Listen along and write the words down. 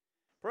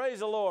Praise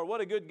the Lord.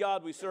 What a good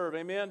God we serve.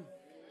 Amen? Amen.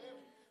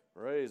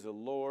 Praise the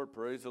Lord.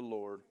 Praise the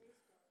Lord.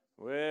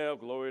 Well,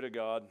 glory to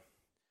God.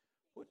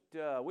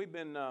 We've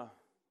been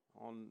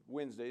on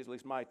Wednesdays, at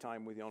least my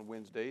time with you on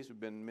Wednesdays,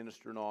 we've been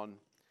ministering on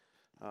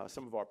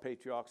some of our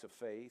patriarchs of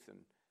faith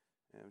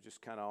and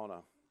just kind of on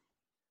a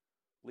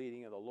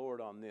leading of the Lord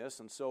on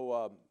this. And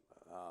so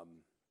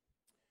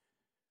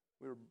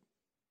we were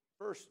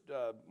first,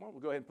 why don't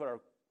we go ahead and put our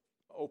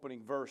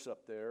opening verse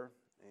up there.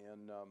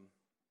 And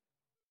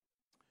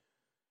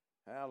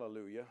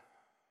hallelujah.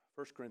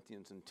 1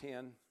 Corinthians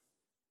 10.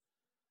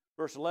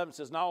 Verse 11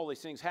 says, "Now all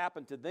these things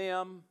happened to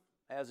them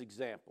as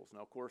examples."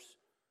 Now, of course,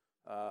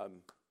 the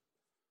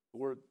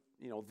word,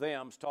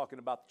 them's talking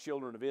about the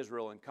children of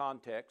Israel in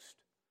context.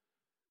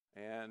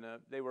 And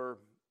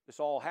this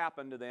all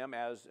happened to them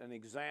as an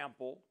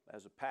example,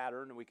 as a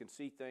pattern, and we can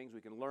see things,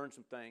 we can learn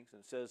some things.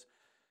 And it says,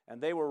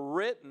 and they were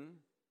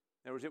written,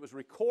 in other words, it was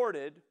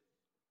recorded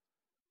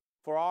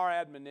for our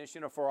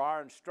admonition or for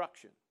our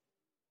instruction,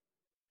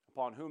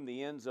 upon whom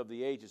the ends of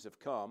the ages have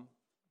come.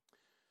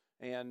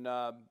 And,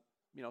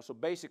 so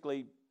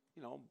basically,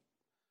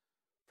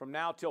 from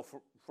now till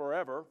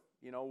forever,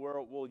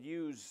 we'll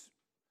use,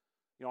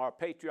 our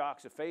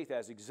patriarchs of faith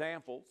as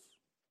examples.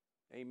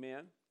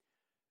 Amen.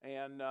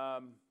 And,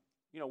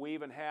 we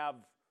even have,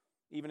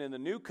 even in the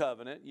new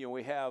covenant,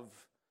 we have,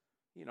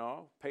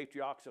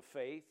 patriarchs of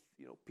faith,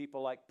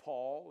 people like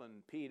Paul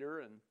and Peter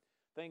and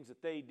things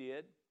that they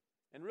did.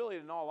 And really,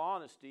 in all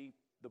honesty,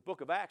 the book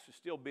of Acts is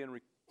still being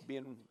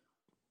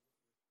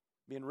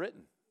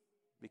written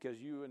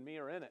because you and me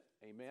are in it.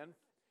 Amen.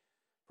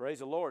 Praise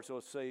the Lord. So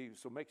look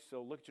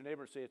at your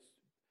neighbor and say,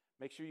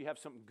 make sure you have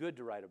something good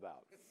to write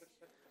about.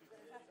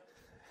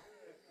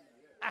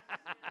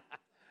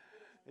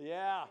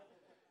 Yeah,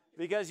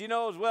 because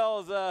as well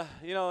as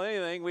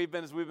anything we've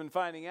been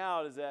finding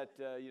out is that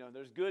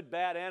there's good,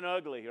 bad, and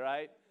ugly,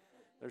 right?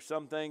 There's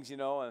some things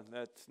and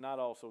that's not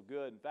all so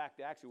good. In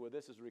fact, actually, where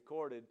this is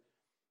recorded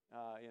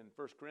in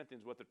 1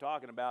 Corinthians, what they're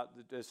talking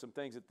about, there's some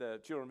things that the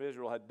children of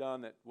Israel had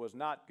done that was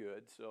not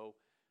good. So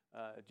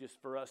just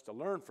for us to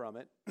learn from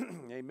it,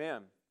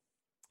 amen.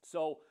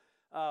 So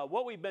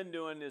what we've been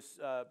doing is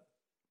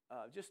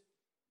just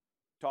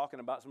talking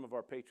about some of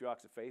our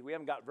patriarchs of faith. We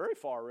haven't got very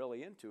far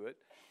really into it,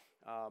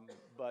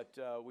 but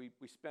we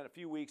spent a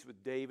few weeks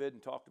with David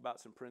and talked about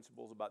some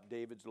principles about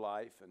David's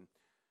life,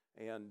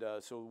 and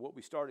so what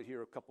we started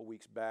here a couple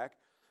weeks back,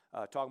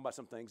 talking about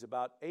some things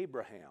about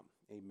Abraham,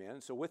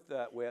 amen. So with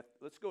that,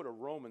 let's go to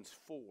Romans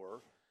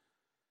 4,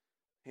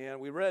 and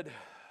we read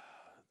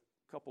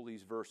a couple of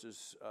these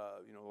verses,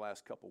 the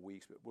last couple of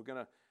weeks, but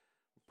we're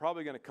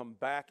probably gonna come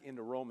back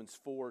into Romans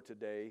 4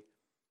 today,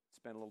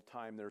 spend a little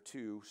time there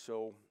too.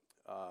 So.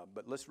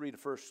 But let's read the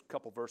first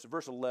couple verses.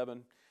 Verse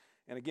 11,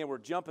 and again, we're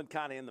jumping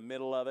kind of in the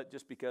middle of it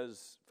just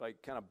because if I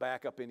kind of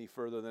back up any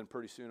further, then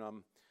pretty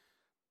soon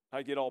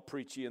I get all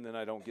preachy and then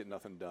I don't get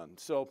nothing done.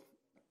 So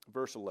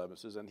verse 11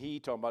 says, "And he,"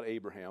 talking about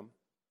Abraham,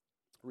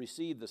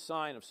 "received the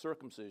sign of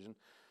circumcision,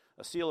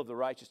 a seal of the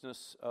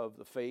righteousness of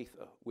the faith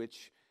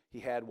which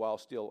he had while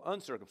still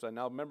uncircumcised."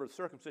 Now remember,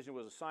 circumcision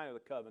was a sign of the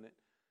covenant.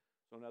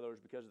 So in other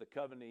words, because of the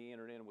covenant he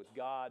entered in with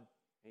God,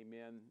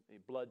 amen, a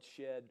blood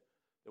shed.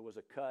 There was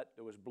a cut.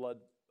 There was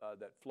blood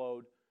that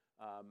flowed,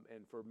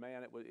 and for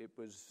man, it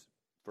was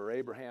for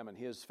Abraham and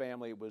his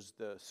family. It was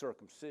the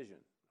circumcision.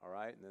 All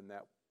right, and then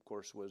that, of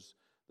course, was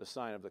the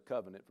sign of the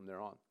covenant from there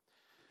on.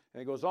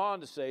 And it goes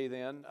on to say,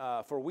 then,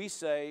 for we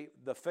say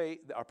the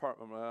faith.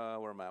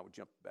 Where am I? We'll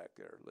jump back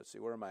there. Let's see.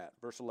 Where am I at?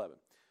 Verse 11.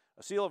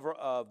 "A seal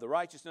of the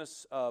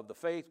righteousness of the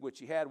faith which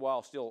he had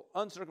while still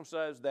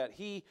uncircumcised, that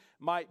he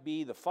might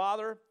be the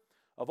father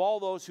of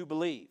all those who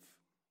believe."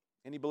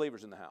 Any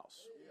believers in the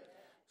house?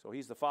 So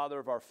he's the father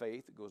of our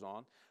faith, it goes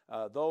on.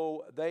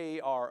 "Though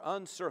they are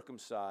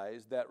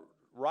uncircumcised, that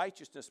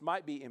righteousness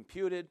might be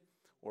imputed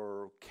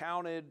or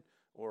counted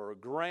or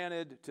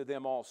granted to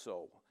them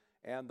also.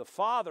 And the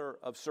father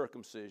of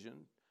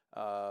circumcision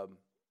to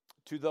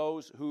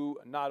those who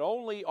not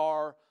only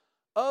are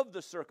of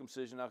the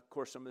circumcision." Now, of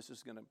course, some of this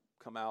is going to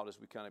come out as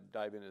we kind of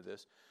dive into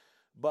this.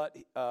 But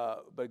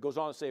it goes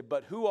on to say,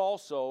 "But who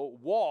also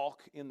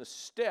walk in the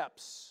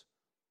steps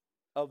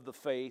of the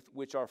faith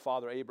which our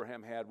father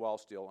Abraham had while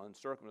still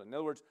uncircumcised." In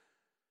other words,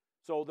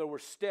 so there were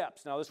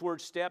steps. Now this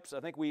word steps, I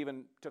think we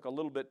even took a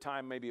little bit of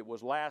time, maybe it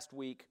was last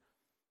week,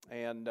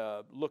 and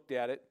looked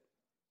at it.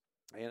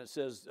 And it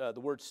says the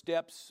word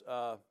steps,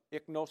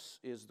 iknos,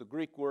 is the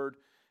Greek word,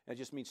 and it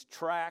just means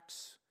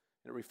tracks.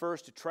 And it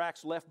refers to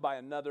tracks left by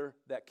another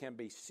that can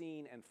be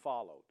seen and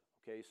followed.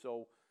 Okay,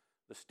 so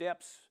the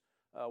steps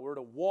were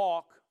to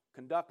walk,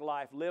 conduct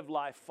life, live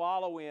life,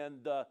 follow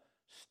in the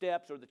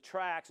steps or the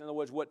tracks. In other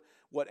words,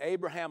 what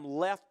Abraham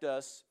left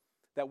us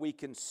that we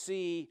can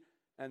see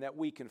and that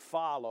we can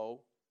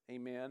follow.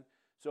 Amen.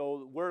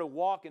 So we're to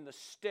walk in the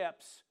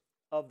steps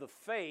of the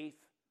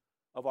faith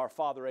of our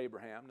father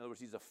Abraham. In other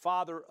words, he's the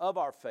father of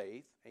our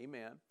faith.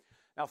 Amen.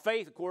 Now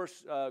faith, of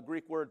course,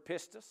 Greek word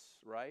pistis,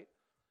 right?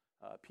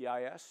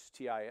 P-I-S,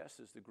 T-I-S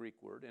is the Greek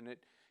word. And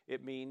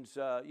it means,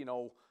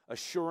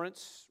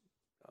 assurance,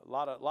 a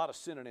lot of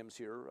synonyms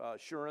here.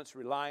 Assurance,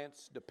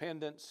 reliance,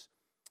 dependence,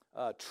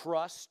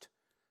 trust.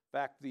 In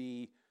fact,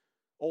 the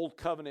Old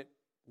Covenant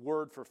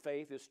word for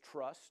faith is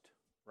trust,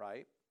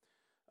 right?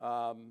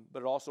 But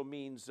it also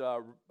means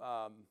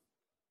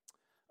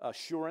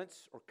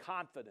assurance or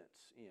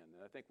confidence in.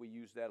 And I think we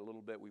use that a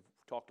little bit. We've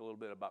talked a little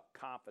bit about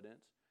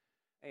confidence.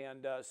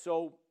 And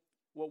so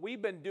what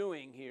we've been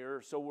doing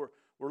here, so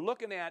we're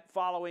looking at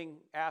following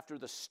after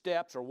the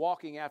steps or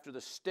walking after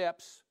the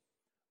steps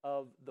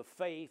of the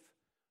faith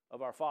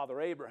of our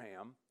father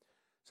Abraham.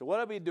 So what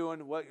are we doing?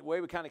 The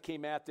way we kind of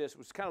came at this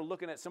was kind of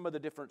looking at some of the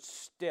different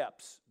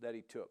steps that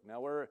he took.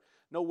 Now, we're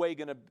no way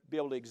going to be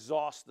able to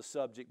exhaust the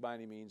subject by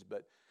any means,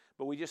 but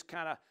we just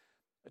kind of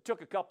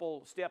took a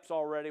couple steps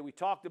already. We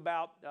talked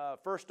about,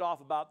 first off,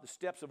 about the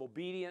steps of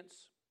obedience.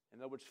 In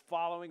other words,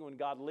 following when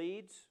God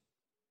leads,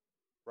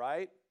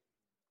 right?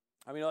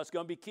 I mean, that's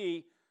going to be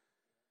key.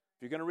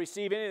 If you're going to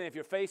receive anything, if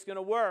your faith's going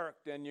to work,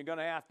 then you're going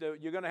to have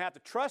to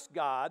trust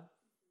God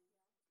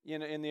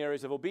in the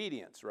areas of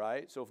obedience,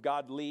 right? So if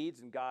God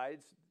leads and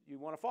guides, you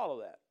want to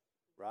follow that,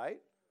 right?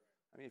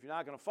 I mean, if you're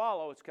not going to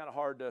follow, it's kind of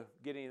hard to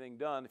get anything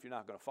done if you're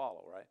not going to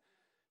follow, right?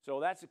 So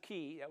that's a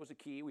key. That was a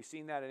key. We've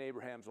seen that in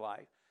Abraham's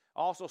life.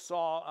 Also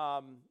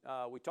saw,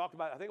 we talked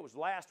about, I think it was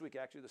last week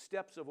actually, the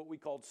steps of what we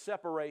called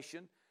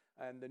separation.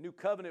 And the new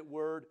covenant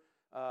word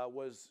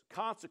was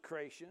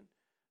consecration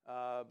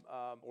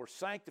or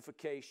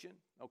sanctification,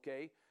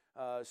 okay?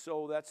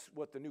 So that's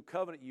what the new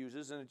covenant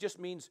uses, and it just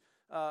means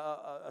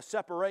a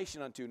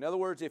separation unto. In other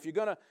words, if you're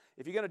gonna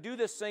do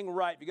this thing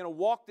right, if you're gonna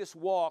walk this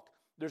walk,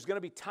 there's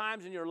gonna be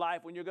times in your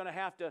life when you're gonna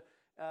have to,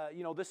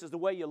 this is the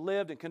way you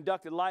lived and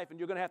conducted life, and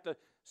you're gonna have to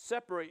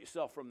separate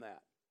yourself from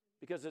that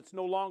because it's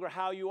no longer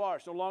how you are.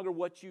 It's no longer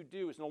what you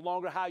do. It's no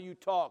longer how you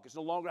talk. It's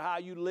no longer how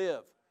you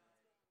live,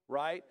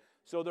 right?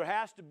 So there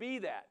has to be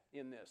that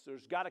in this.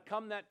 There's got to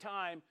come that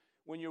time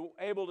when you're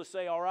able to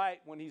say, all right,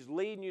 when he's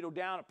leading you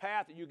down a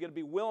path, that you're going to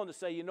be willing to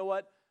say, you know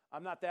what,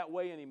 I'm not that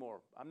way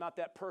anymore. I'm not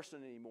that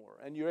person anymore.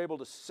 And you're able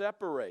to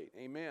separate,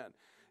 amen.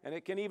 And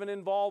it can even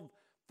involve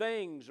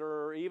things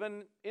or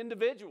even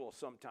individuals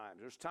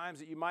sometimes. There's times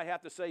that you might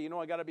have to say, you know,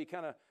 I got to be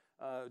kind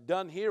of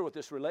done here with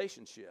this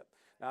relationship.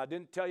 Now, I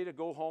didn't tell you to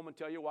go home and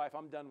tell your wife,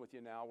 I'm done with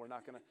you now. We're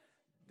not going to,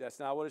 that's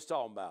not what it's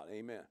talking about,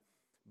 amen.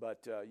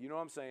 But you know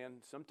what I'm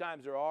saying?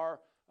 Sometimes there are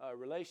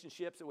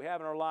relationships that we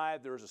have in our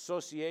life. There's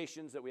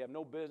associations that we have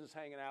no business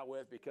hanging out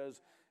with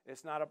because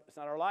it's not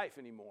our life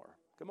anymore.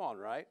 Come on,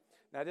 right?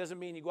 Now, it doesn't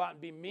mean you go out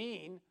and be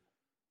mean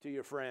to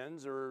your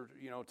friends or,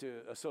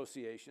 to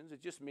associations.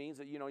 It just means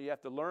that, you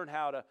have to learn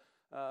how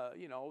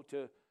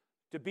to,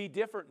 to be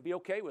different and be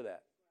okay with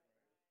that.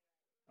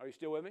 Are you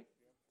still with me?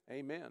 Yeah.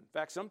 Amen. In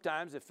fact,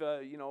 sometimes if,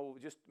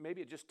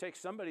 maybe it just takes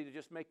somebody to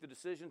just make the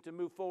decision to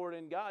move forward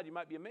in God, you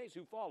might be amazed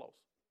who follows.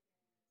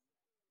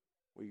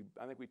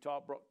 I think we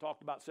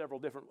talked about several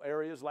different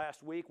areas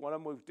last week. One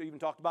of them we even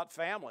talked about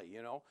family,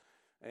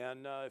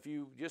 And if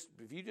you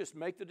just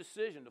make the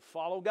decision to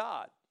follow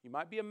God, you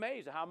might be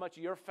amazed at how much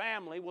of your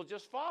family will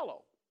just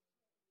follow.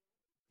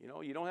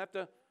 You don't have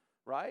to,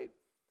 right?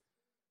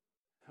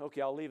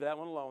 Okay, I'll leave that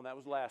one alone. That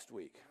was last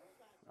week.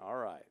 All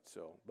right.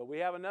 But we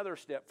have another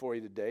step for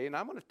you today, and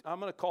I'm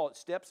gonna call it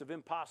steps of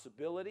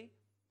impossibility,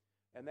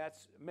 and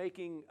that's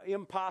making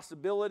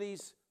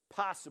impossibilities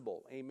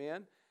possible.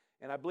 Amen.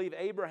 And I believe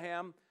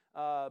Abraham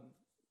kind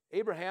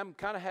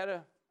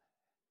of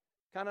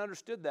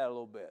understood that a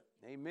little bit.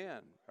 Amen.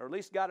 Or at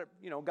least got it,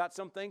 got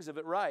some things of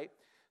it right.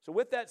 So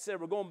with that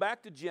said, we're going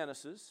back to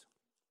Genesis.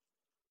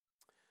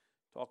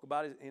 Talk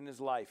about it in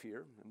his life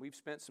here. And we've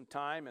spent some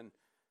time in,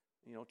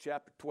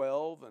 chapter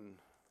 12 and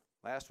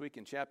last week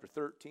in chapter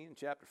 13 and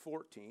chapter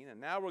 14. And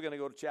now we're going to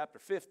go to chapter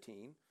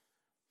 15.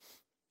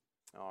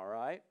 All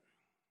right.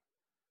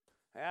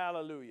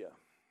 Hallelujah.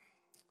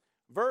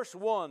 Verse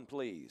 1,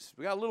 please.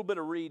 We got a little bit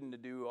of reading to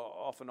do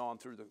off and on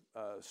through the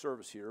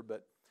service here,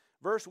 but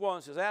verse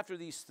 1 says, after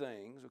these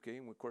things, okay,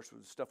 and of course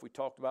the stuff we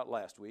talked about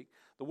last week,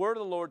 the word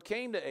of the Lord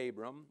came to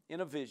Abram in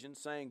a vision,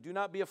 saying, do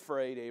not be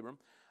afraid, Abram.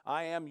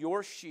 I am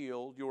your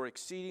shield, your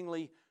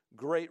exceedingly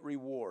great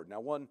reward.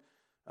 Now,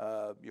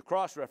 your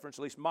cross-reference,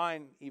 at least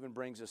mine even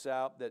brings this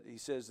out, that he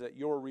says that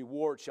your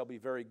reward shall be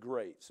very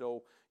great.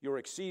 So your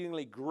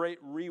exceedingly great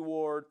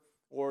reward,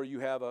 or you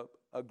have a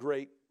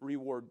great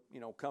reward,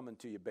 coming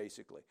to you,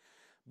 basically.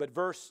 But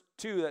verse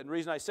 2, the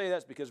reason I say that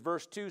is because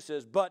verse 2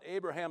 says, but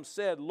Abraham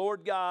said,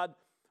 Lord God,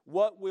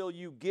 what will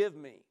you give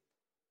me?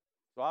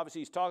 So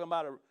obviously he's talking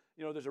about,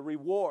 there's a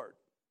reward.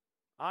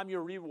 I'm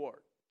your reward.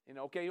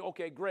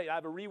 Okay, great, I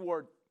have a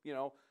reward,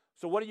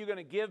 So what are you going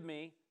to give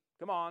me?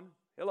 Come on,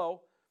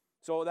 hello.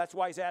 So that's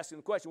why he's asking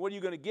the question, what are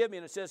you going to give me?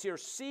 And it says here,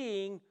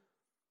 seeing,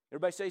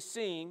 everybody say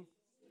seeing.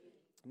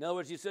 In other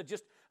words, he said you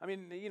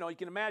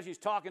can imagine he's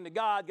talking to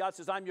God. God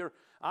says, I'm your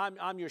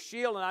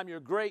shield and I'm your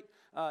great,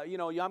 I'm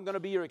going to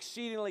be your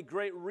exceedingly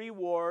great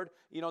reward.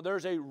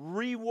 There's a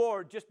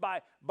reward just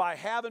by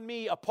having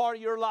me a part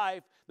of your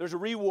life. There's a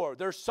reward.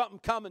 There's something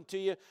coming to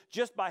you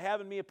just by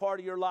having me a part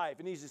of your life.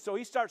 And so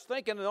he starts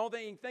thinking, and the only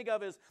thing he can think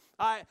of is,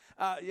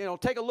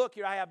 take a look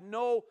here. I have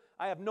no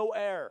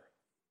heir.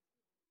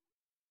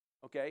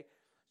 Okay?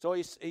 So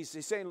he's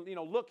saying,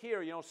 look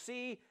here,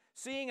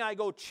 seeing I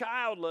go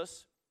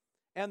childless,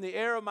 and the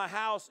heir of my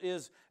house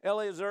is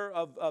Eliezer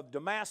of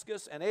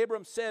Damascus. And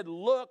Abram said,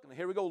 look, and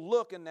here we go,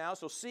 looking now.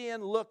 So seeing,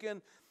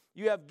 looking,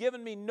 you have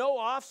given me no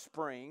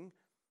offspring.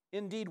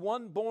 Indeed,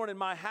 one born in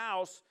my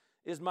house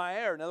is my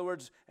heir. In other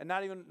words, and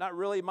not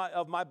really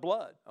of my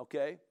blood,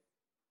 okay?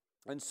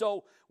 And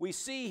so we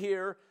see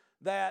here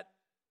that,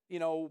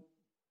 in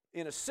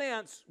a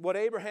sense, what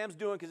Abraham's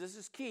doing, because this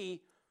is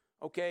key,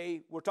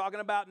 okay, we're talking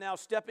about now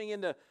stepping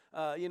into,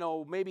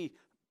 maybe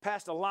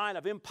past a line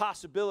of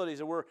impossibilities,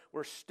 and we're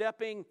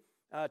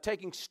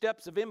taking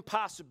steps of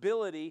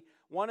impossibility.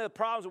 One of the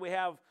problems that we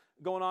have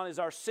going on is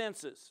our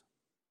senses.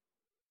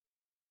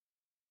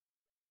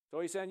 So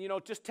he's saying,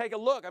 just take a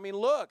look.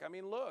 Look.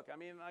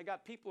 I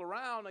got people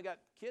around. I got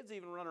kids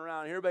even running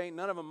around here, but ain't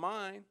none of them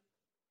mine.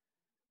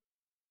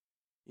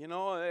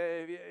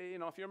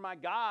 If you're my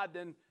God,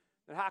 then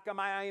how come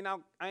I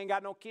ain't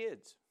got no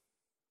kids?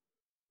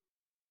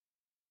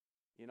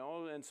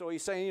 And so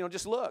he's saying,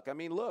 just look.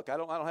 Look, I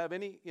don't have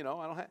any, I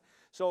don't have.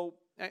 So,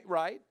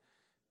 right?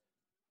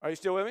 Are you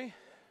still with me?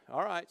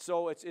 All right.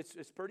 So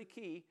it's pretty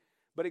key.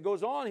 But it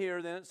goes on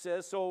here. Then it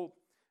says, so,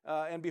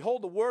 and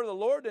behold, the word of the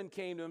Lord then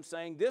came to him,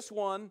 saying, this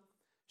one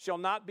shall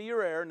not be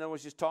your heir. And then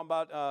was just talking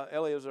about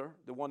Eliezer,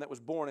 the one that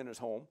was born in his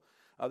home.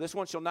 This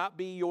one shall not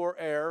be your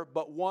heir,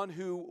 but one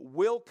who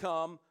will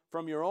come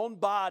from your own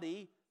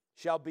body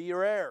shall be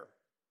your heir.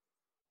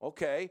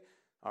 Okay.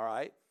 All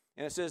right.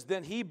 And it says,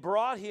 then he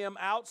brought him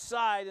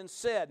outside and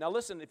said, now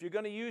listen, if you're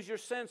going to use your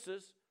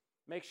senses,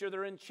 make sure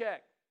they're in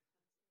check.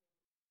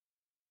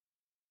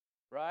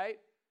 Right?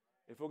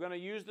 If we're going to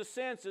use the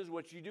senses,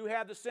 which you do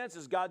have the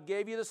senses, God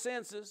gave you the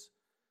senses,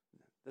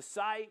 the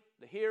sight,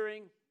 the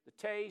hearing, the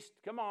taste,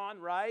 come on,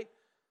 right?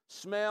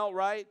 Smell,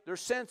 right? They're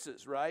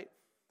senses, right?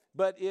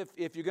 But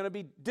if you're going to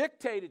be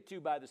dictated to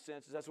by the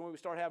senses, that's when we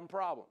start having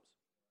problems.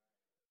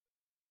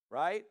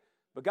 Right?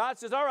 But God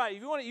says, all right,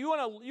 if you want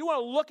to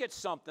look at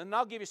something, and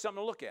I'll give you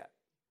something to look at.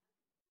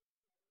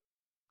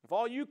 If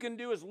all you can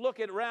do is look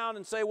around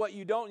and say what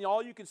you don't,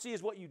 all you can see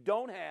is what you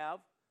don't have,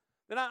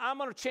 then I'm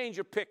going to change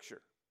your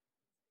picture.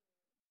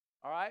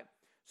 All right?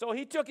 So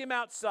he took him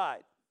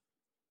outside.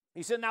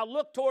 He said, now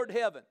look toward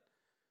heaven.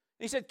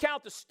 He said,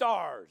 count the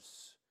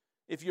stars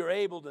if you're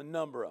able to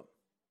number them.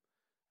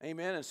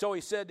 Amen. And so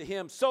he said to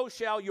him, so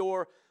shall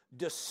your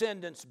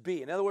descendants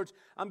be. In other words,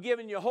 I'm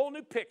giving you a whole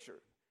new picture.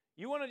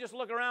 You want to just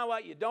look around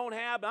what you don't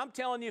have, but I'm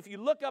telling you, if you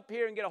look up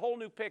here and get a whole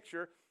new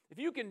picture, if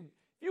you can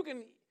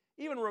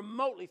even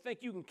remotely think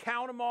you can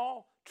count them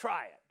all,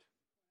 try it.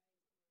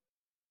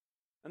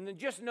 And then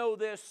just know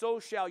this, so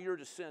shall your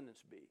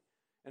descendants be.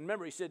 And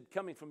remember, he said,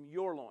 coming from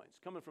your loins,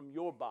 coming from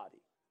your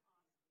body.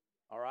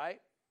 All right?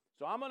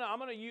 So I'm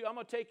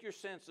gonna take your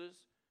senses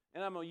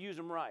and I'm gonna use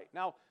them right.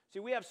 Now, see,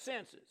 we have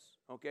senses.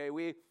 Okay,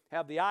 we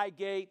have the eye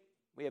gate,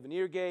 we have an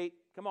ear gate.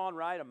 Come on,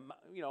 right?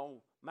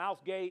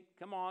 Mouth gate.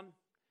 Come on.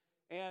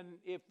 And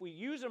if we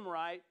use them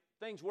right,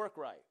 things work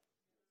right.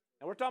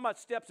 And we're talking about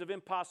steps of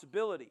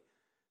impossibility.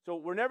 So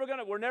we're never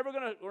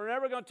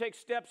gonna take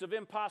steps of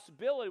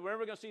impossibility. We're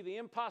never gonna see the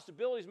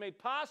impossibilities made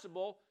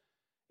possible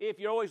if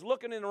you're always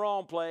looking in the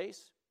wrong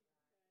place,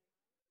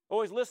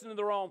 always listening to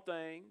the wrong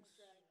things,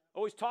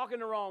 always talking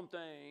the wrong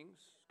things.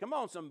 Come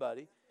on,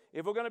 somebody.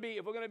 If we're gonna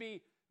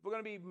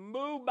be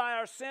moved by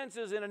our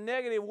senses in a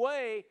negative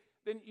way,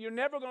 then you're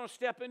never going to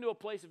step into a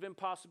place of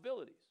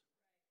impossibilities.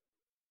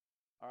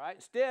 All right?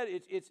 Instead,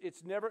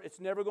 it's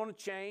never going to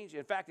change.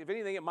 In fact, if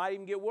anything, it might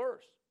even get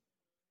worse.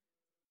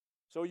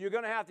 So you're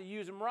going to have to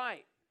use them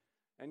right.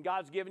 And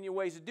God's given you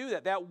ways to do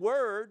that. That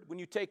word, when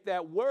you take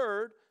that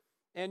word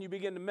and you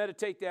begin to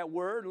meditate that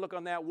word and look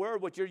on that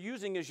word, what you're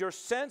using is your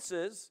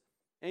senses,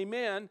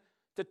 amen,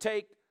 to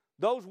take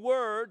those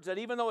words that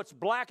even though it's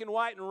black and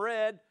white and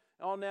red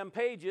on them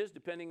pages,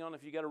 depending on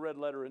if you got a red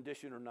letter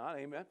edition or not,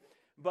 amen.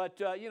 But,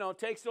 it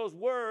takes those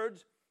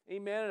words,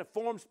 amen, and it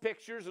forms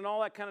pictures and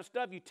all that kind of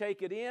stuff. You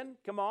take it in,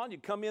 come on. You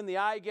come in the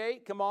eye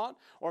gate, come on.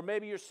 Or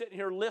maybe you're sitting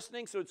here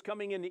listening, so it's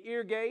coming in the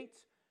ear gates.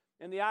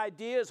 And the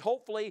idea is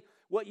hopefully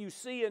what you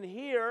see and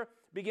hear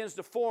begins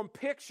to form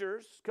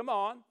pictures, come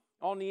on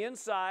the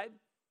inside.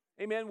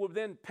 Amen. Well,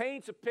 then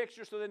paints a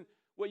picture so then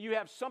you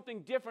have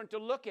something different to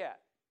look at.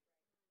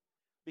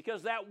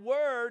 Because that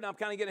word, I'm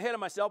kind of getting ahead of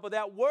myself, but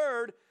that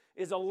word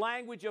is a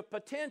language of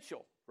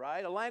potential,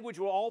 right? A language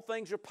where all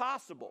things are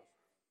possible.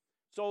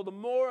 So the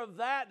more of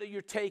that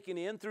you're taking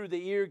in through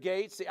the ear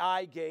gates, the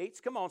eye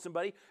gates, come on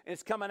somebody, and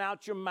it's coming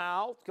out your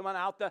mouth, come on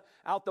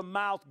out the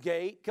mouth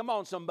gate, come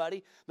on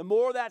somebody. The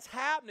more that's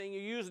happening,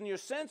 you're using your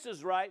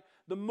senses right,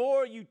 the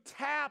more you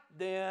tap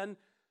then,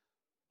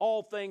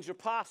 all things are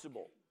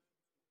possible.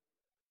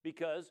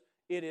 Because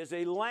it is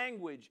a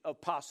language of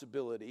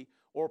possibility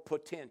or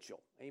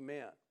potential.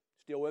 Amen.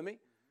 Still with me?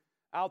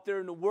 Out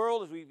there in the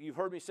world, as you've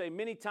heard me say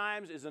many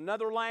times, is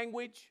another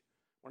language.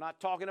 We're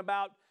not talking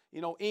about,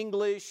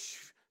 English,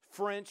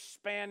 French,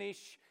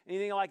 Spanish,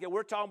 anything like that.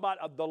 We're talking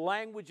about the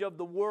language of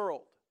the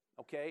world,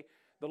 okay?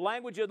 The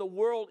language of the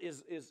world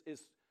is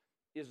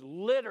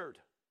littered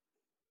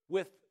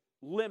with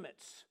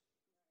limits.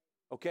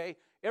 Okay?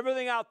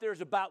 Everything out there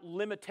is about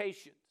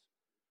limitations.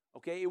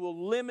 Okay? It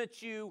will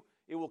limit you.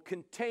 It will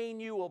contain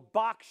you. It will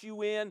box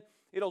you in.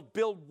 It'll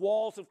build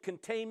walls of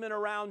containment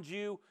around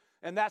you.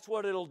 And that's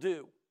what it'll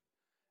do.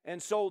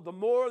 And so the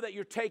more that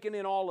you're taking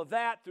in all of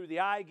that through the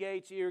eye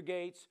gates, ear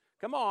gates,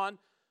 come on,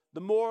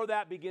 the more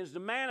that begins to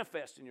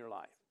manifest in your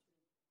life.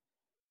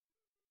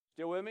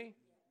 Still with me?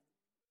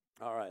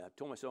 All right, I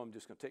told myself I'm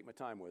just going to take my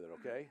time with it,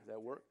 okay? Does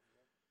that work?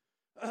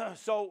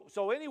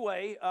 So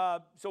anyway,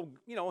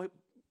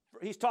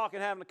 he's talking,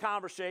 having a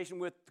conversation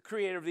with the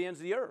creator of the ends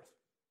of the earth.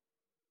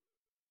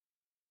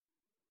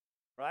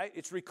 Right?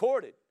 It's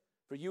recorded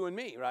for you and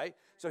me, right?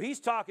 So he's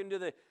talking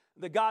to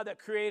the God that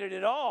created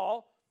it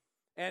all,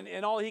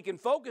 and all he can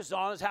focus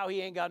on is how he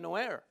ain't got no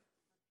error.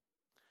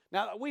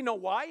 Now, we know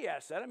why he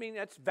asked that. I mean,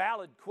 that's a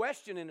valid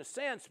question in a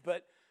sense,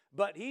 but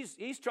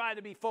he's trying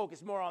to be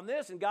focused more on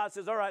this, and God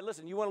says, all right,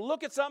 listen, you want to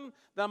look at something?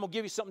 Then I'm going to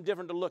give you something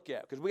different to look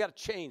at, because we got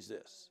to change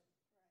this.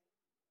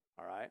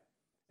 All right?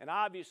 And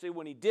obviously,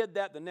 when he did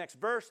that, the next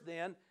verse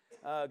then,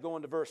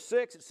 going to verse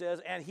 6, it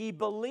says, and he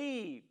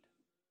believed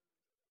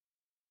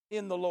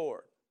in the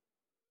Lord.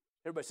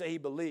 Everybody say he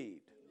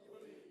believed.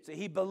 Say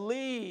he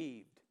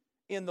believed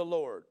in the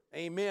Lord.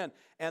 Amen.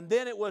 And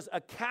then it was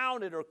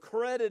accounted or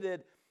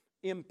credited,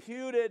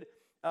 imputed,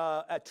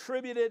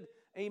 attributed,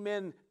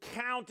 amen,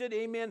 counted,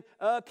 amen,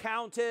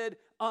 accounted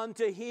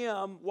unto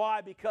him.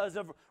 Why? Because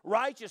of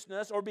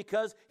righteousness, or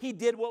because he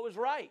did what was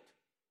right.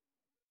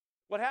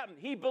 What happened?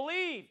 He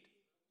believed.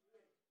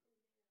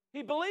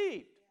 He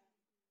believed.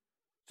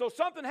 So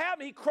something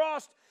happened.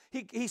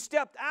 He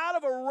stepped out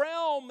of a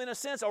realm, in a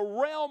sense, a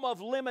realm of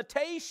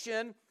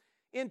limitation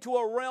into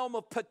a realm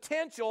of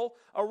potential,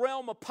 a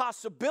realm of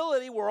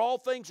possibility where all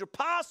things are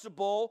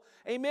possible.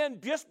 Amen.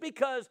 Just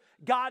because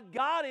God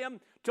got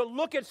him to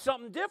look at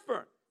something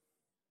different.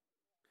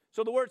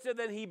 So the word said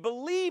that he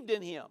believed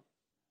in him.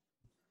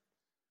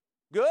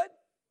 Good?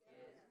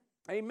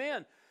 Yes.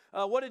 Amen.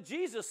 What did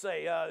Jesus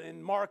say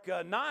in Mark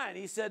 9?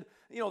 He said,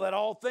 that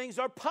all things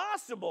are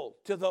possible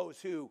to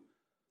those who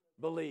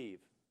believe.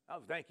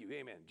 Oh, thank you.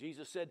 Amen.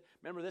 Jesus said,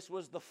 remember, this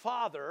was the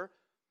father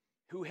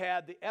who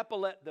had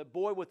the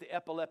boy with the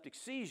epileptic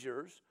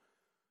seizures,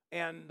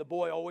 and the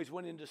boy always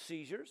went into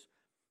seizures,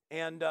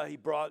 and he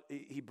brought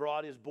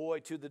his boy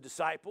to the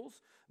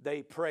disciples.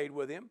 They prayed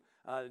with him.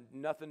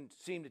 Nothing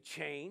seemed to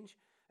change,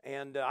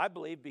 and I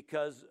believe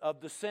because of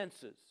the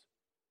senses,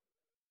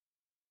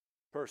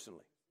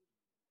 personally.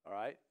 All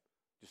right?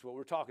 Just what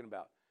we're talking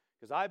about.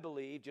 Because I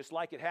believe, just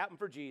like it happened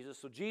for Jesus,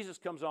 so Jesus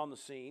comes on the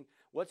scene.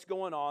 What's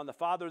going on? The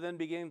Father then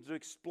begins to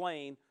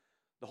explain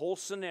the whole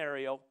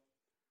scenario.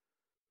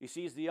 He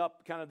sees the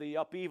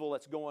upheaval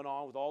that's going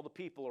on with all the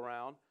people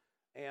around.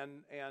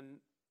 And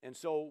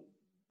so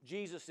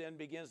Jesus then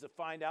begins to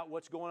find out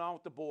what's going on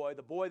with the boy.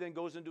 The boy then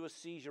goes into a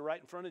seizure right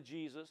in front of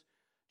Jesus.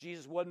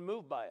 Jesus wasn't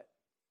moved by it.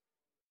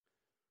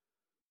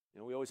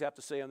 We always have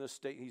to say on this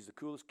state, he's the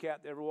coolest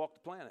cat that ever walked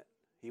the planet.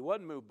 He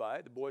wasn't moved by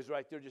it. The boy's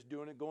right there just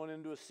doing it, going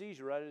into a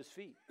seizure right at his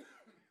feet.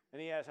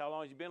 And he asked, how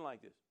long has you been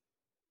like this?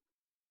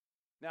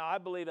 Now, I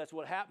believe that's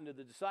what happened to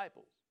the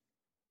disciples,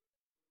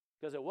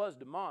 because it was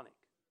demonic.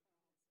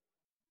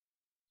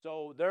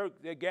 So they're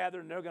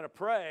gathered and they're going to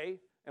pray,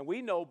 and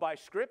we know by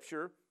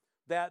Scripture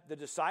that the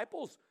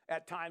disciples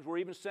at times were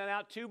even sent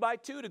out 2 by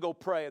 2 to go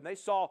pray, and they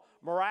saw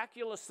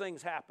miraculous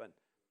things happen.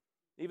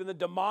 Even the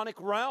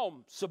demonic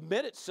realm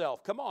submit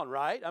itself. Come on,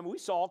 right? I mean, we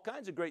saw all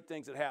kinds of great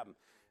things that happened.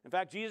 In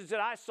fact, Jesus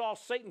said, I saw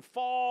Satan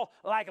fall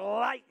like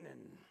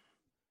lightning.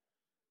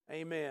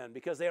 Amen.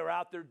 Because they were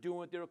out there doing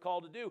what they were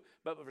called to do.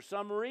 But for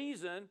some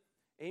reason,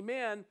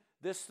 amen,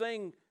 this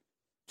thing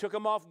took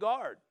them off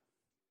guard.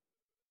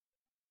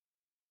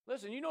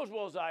 Listen, you know as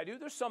well as I do,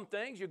 there's some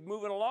things you're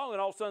moving along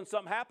and all of a sudden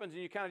something happens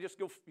and you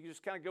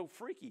just kind of go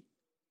freaky.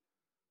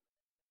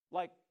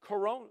 Like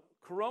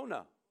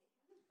Corona.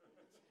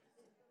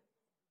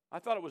 I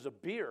thought it was a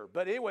beer,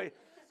 but anyway,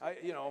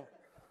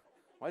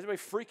 why is everybody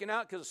freaking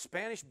out because of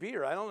Spanish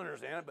beer? I don't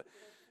understand it, but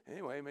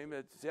anyway, maybe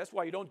that's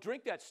why you don't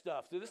drink that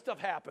stuff. So this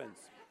stuff happens.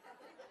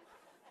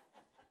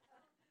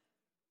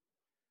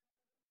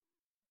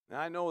 Now,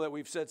 I know that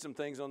we've said some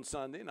things on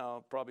Sunday, and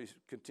I'll probably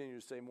continue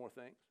to say more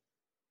things.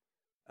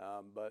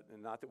 But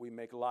not that we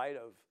make light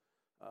of,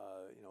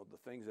 the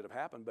things that have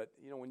happened. But,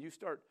 when you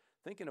start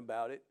thinking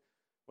about it,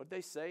 what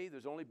they say,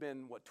 there's only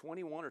been,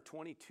 21 or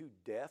 22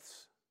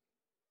 deaths?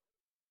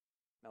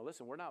 Now,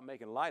 listen, we're not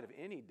making light of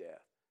any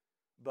death.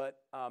 But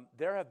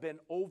there have been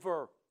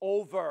over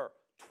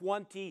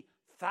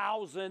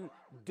 20,000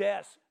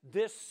 deaths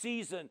this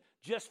season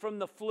just from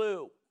the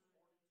flu.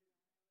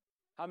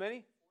 How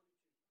many?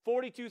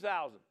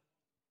 42,000.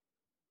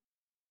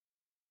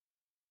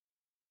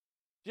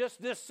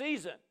 Just this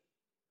season.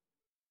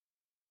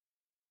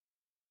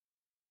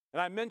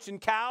 And I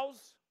mentioned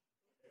cows.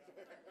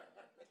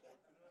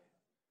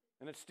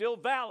 And it's still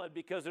valid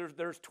because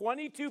there's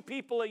 22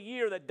 people a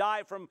year that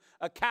die from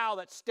a cow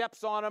that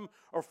steps on them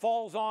or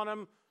falls on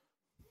them.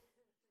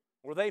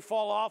 Or they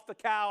fall off the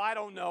cow. I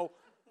don't know.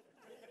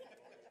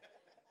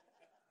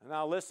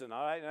 Now listen,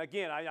 all right. And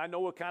again, I know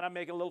we're kind of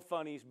making little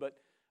funnies, but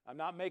I'm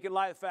not making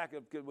light of the fact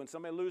that when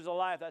somebody loses a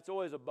life, that's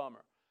always a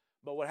bummer.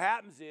 But what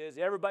happens is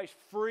everybody's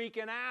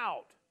freaking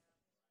out,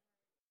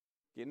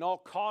 getting all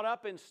caught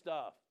up in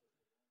stuff.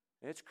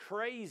 It's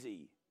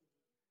crazy.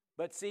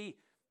 But see,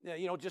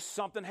 just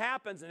something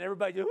happens and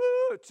everybody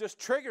it just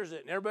triggers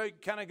it and everybody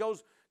kind of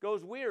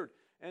goes weird.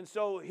 And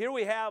so here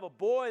we have a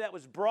boy that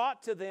was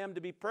brought to them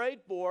to be prayed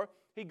for.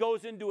 He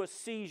goes into a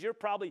seizure,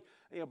 probably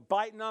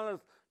biting on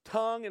his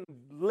tongue and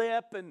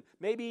lip and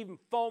maybe even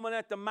foaming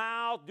at the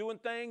mouth, doing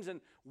things and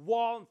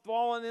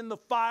falling in the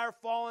fire,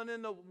 falling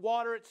in the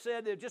water. It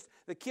said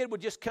the kid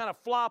would just kind of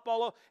flop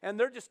all over, and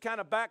they're just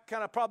kind of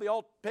probably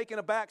all taking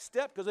a back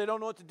step because they don't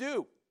know what to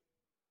do.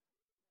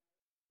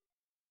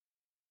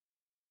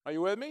 Are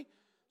you with me?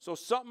 So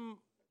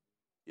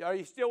are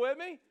you still with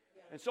me?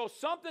 Yeah. And so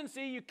something,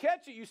 you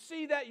catch it, you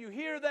see that, you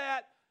hear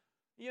that,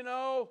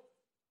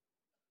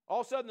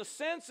 all of a sudden the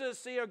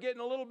senses, are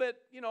getting a little bit,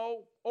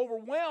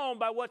 overwhelmed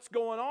by what's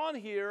going on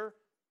here.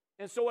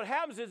 And so what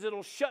happens is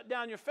it'll shut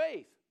down your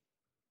faith.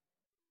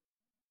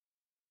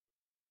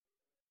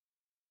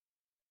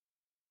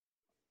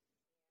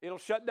 It'll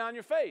shut down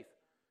your faith.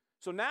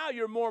 So now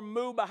you're more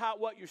moved by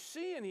what you're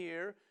seeing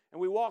here,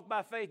 and we walk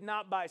by faith,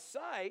 not by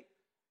sight.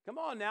 Come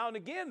on now. And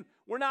again,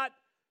 we're not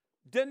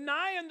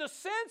denying the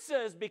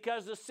senses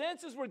because the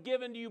senses were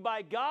given to you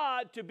by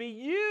God to be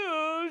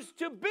used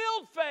to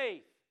build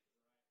faith.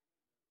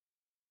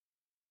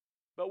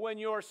 But when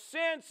your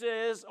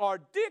senses are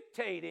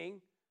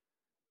dictating,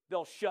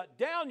 they'll shut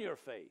down your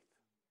faith.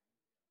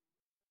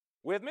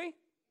 With me?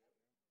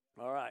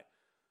 All right.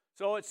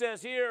 So it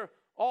says here,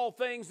 all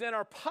things then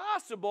are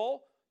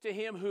possible to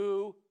him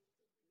who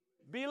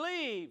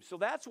believes. So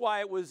that's why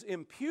it was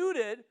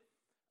imputed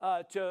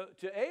to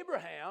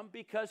Abraham,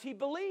 because he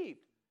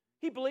believed.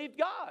 He believed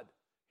God.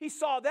 He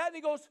saw that and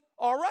he goes,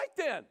 all right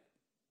then.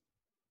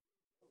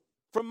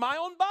 From my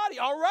own body,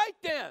 all right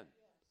then.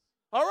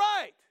 All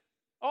right,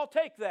 I'll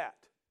take that.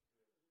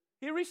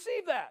 He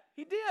received that.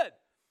 He did.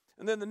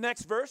 And then the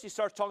next verse, he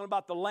starts talking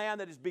about the land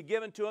that is be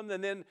given to him.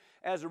 And then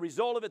as a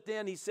result of it,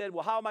 then he said,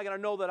 well, how am I going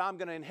to know that I'm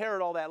going to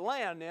inherit all that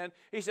land then?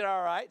 He said,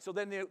 all right. So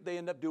then they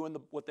end up doing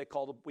what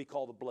we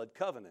call the blood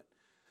covenant.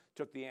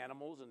 Took the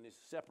animals and they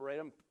separate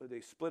them. They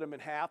split them in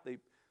half.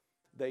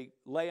 They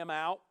lay them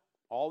out,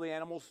 all the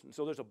animals. And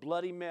so there's a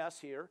bloody mess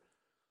here.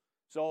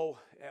 So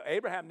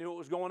Abraham knew what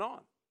was going on.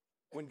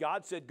 When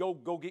God said, go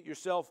get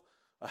yourself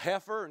a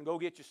heifer and go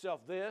get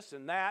yourself this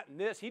and that and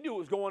this, he knew what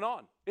was going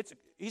on.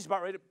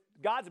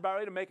 God's about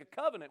ready to make a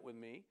covenant with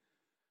me.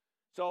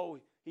 So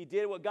he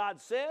did what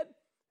God said,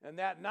 and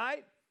that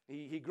night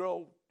he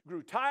grew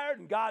tired,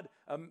 and God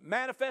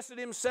manifested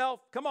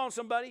himself. Come on,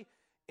 somebody.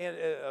 And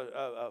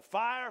a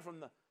fire from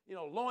the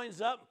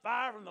loins up,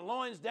 fire from the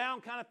loins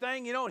down kind of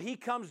thing, and he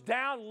comes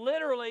down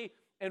literally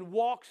and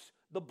walks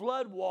the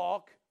blood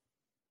walk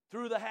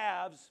through the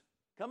halves.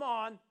 Come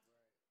on.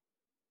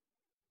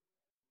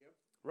 Yep.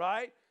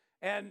 Right?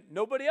 And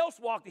nobody else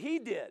walked. He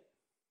did.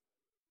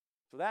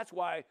 So that's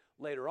why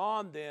later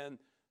on then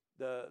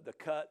the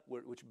cut,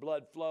 which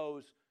blood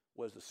flows,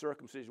 was the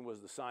circumcision,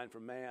 was the sign for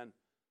man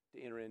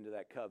to enter into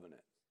that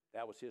covenant.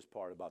 That was his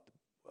part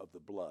of the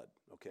blood,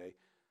 okay?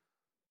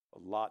 A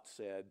lot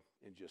said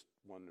in just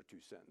one or two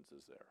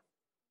sentences there.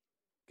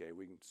 Okay,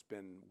 we can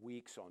spend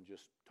weeks on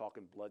just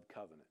talking blood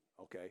covenant,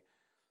 okay?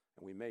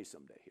 And we may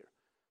someday here.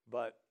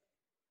 But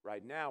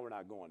right now we're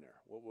not going there.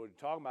 What we're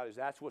talking about is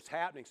that's what's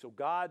happening. So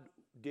God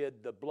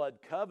did the blood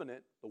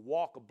covenant, the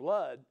walk of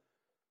blood.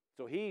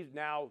 So he's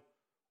now,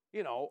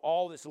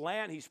 all this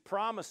land he's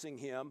promising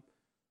him.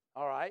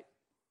 All right.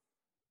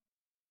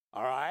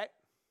 All right.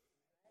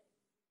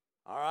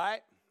 All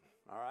right.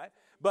 All right.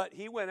 But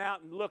he went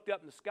out and looked up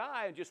in the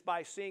sky, and just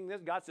by seeing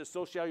this, God says,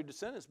 so shall your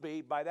descendants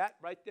be. By that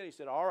right there, he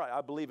said, all right,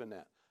 I believe in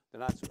that.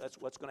 Then that's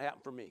what's going to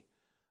happen for me.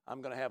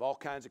 I'm going to have all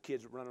kinds of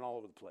kids running all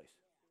over the place.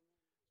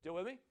 Still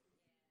with me?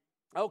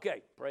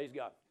 Okay, praise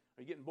God.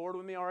 Are you getting bored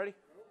with me already?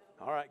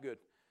 All right, good.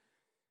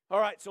 All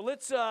right, so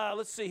let's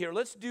see here.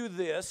 Let's do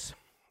this.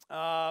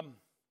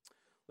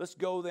 Let's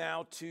go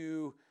now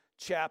to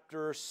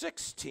chapter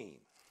 16.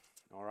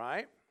 All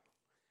right?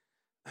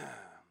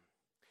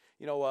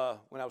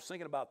 When I was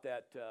thinking about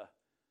that,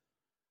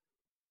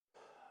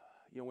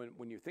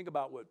 when you think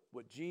about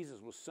what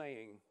Jesus was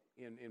saying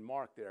in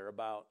Mark there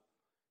about,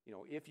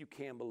 if you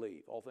can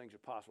believe, all things are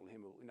possible to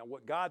him.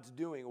 What God's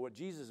doing, or what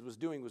Jesus was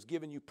doing, was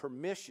giving you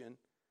permission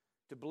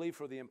to believe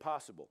for the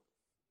impossible.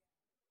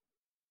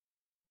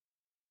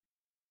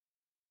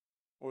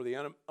 Or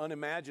the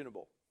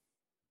unimaginable.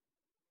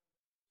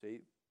 See,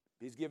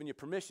 he's giving you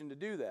permission to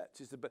do that.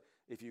 He said, but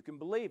if you can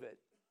believe it,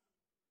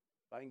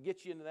 if I can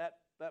get you into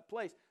that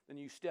place, then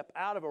you step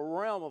out of a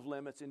realm of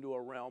limits into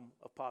a realm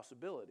of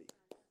possibility.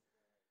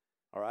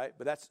 All right?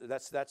 But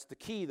that's the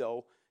key,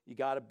 though. You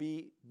got to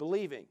be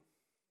believing.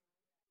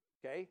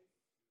 Okay?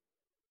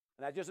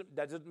 And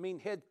that doesn't mean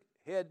head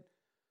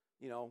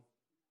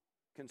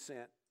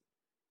consent.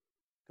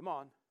 Come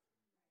on.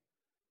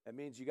 That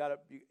means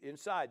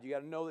inside, you got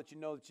to know that you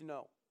know that you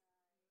know.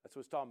 That's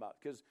what it's talking about.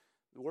 Because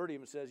the word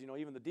even says,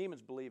 even the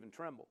demons believe and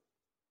tremble.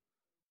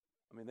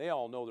 I mean, they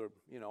all know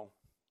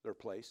their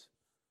place.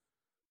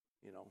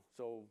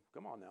 So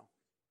come on now.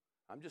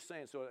 I'm just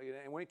saying. So,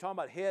 and when you're talking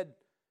about head,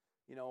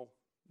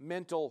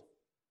 mental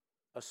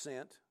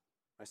assent,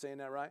 am I saying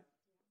that right?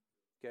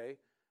 Okay.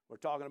 We're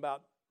talking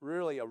about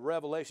really a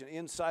revelation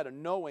inside, a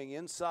knowing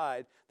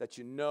inside that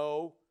you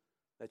know,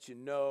 that you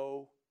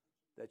know,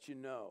 that you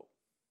know.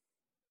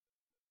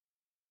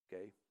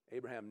 Okay.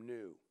 Abraham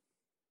knew.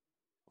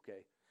 Okay.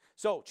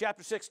 So,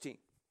 chapter 16.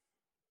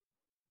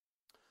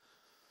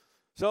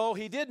 So,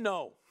 he did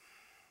know,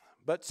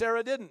 but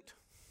Sarah didn't.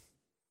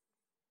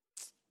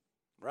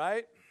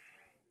 Right?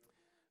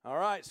 All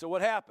right, so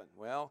what happened?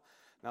 Well,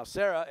 now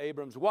Sarah,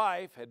 Abram's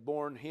wife, had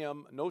borne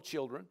him no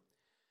children,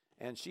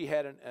 and she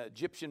had an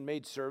Egyptian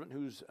maidservant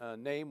whose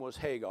name was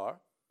Hagar.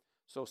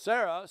 So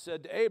Sarah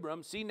said to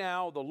Abram, "See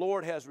now, the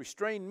Lord has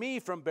restrained me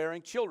from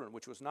bearing children,"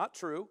 which was not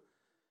true,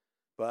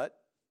 but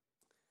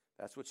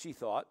that's what she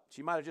thought.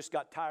 She might have just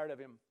got tired of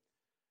him,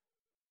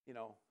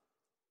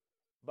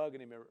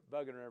 bugging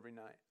her every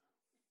night.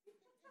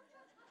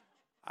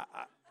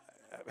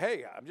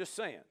 Hey, I'm just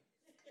saying.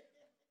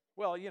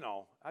 Well,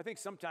 I think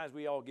sometimes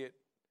we all get,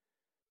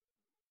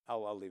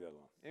 I'll leave that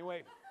alone.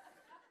 Anyway,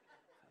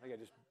 I think I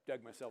just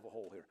dug myself a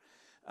hole here.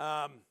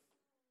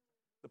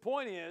 The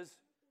point is,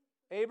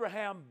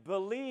 Abraham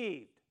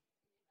believed.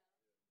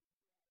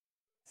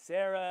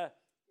 Sarah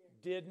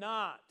did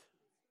not.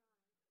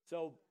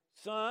 So,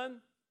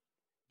 son,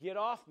 get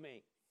off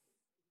me.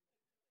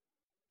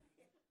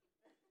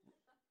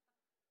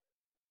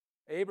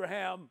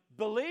 Abraham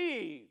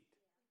believed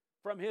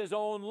from his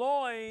own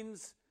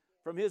loins,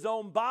 from his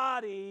own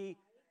body,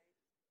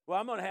 well,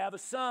 I'm going to have a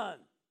son.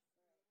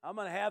 I'm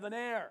going to have an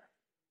heir.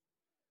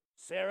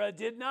 Sarah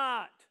did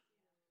not.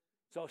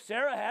 So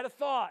Sarah had a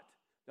thought.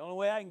 The only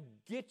way I can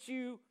get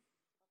you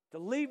to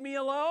leave me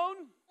alone?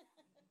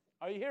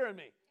 Are you hearing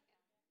me?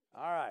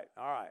 All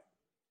right.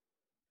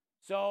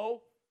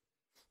 So,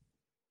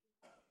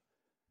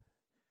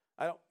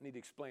 I don't need to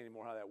explain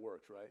anymore how that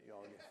works, right?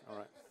 All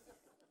right.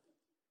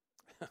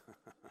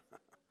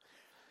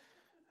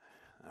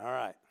 All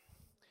right.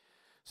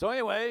 So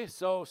anyway,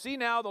 see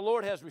now, the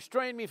Lord has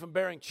restrained me from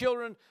bearing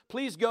children.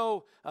 Please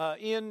go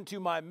in to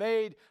my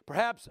maid.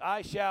 Perhaps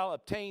I shall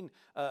obtain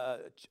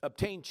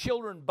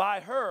children by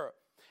her.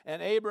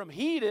 And Abram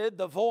heeded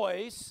the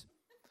voice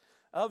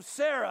of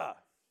Sarah.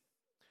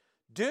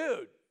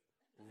 Dude,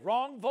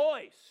 wrong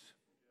voice.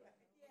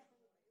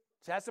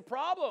 That's a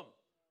problem.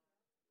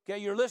 Okay,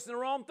 you're listening to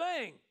the wrong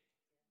thing.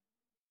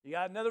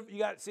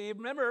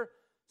 Remember,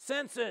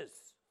 senses.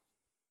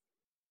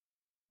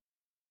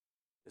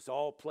 This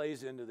all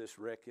plays into this,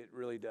 Rick. It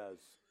really does.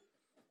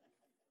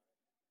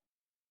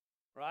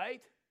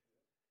 Right?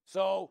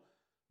 So,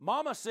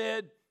 Mama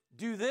said,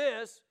 do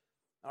this,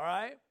 all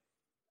right?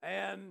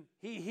 And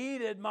he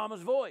heeded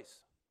Mama's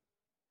voice.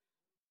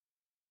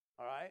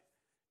 All right?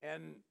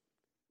 And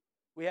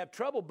we have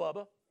trouble,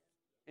 Bubba,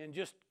 in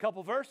just a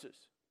couple verses.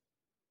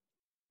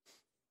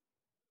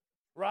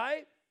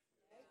 Right?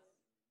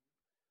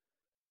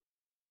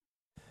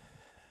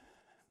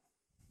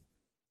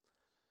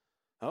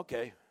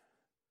 Okay.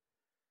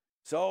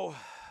 So,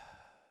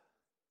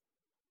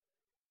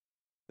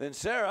 then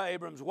Sarah,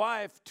 Abram's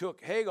wife,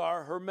 took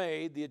Hagar, her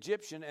maid, the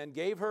Egyptian, and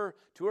gave her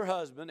to her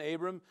husband,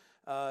 Abram,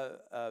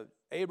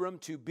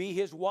 to be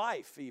his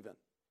wife even,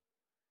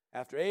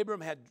 after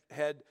Abram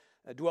had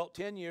dwelt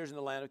 10 years in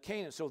the land of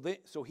Canaan.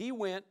 So he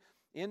went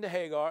into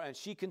Hagar, and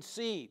she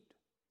conceived.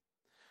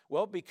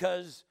 Well,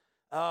 because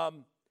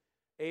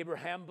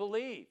Abraham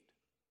believed.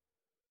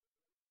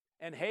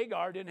 And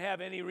Hagar didn't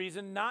have any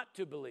reason not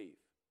to believe.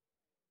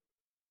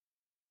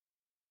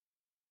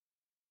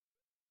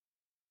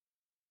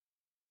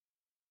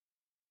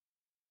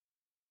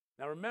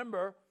 Now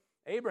remember,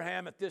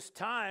 Abraham at this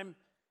time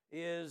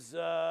is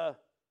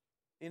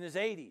in his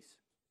 80s.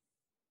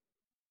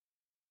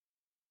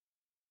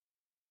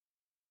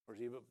 Or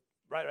is he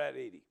right at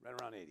 80, right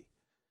around 80.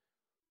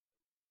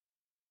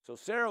 So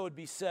Sarah would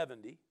be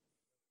 70,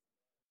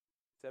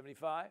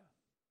 75.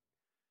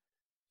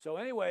 So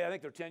anyway, I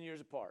think they're 10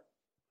 years apart,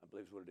 I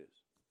believe is what it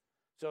is.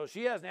 So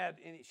she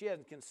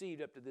hasn't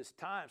conceived up to this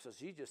time, so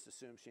she just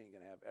assumes she ain't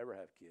going to ever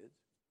have kids.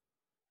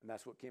 And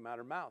that's what came out of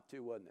her mouth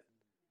too, wasn't it?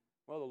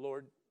 Well, the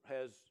Lord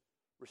has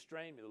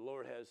restrained me. The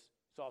Lord has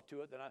saw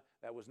to it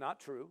that was not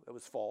true. That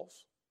was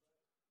false.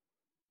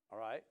 All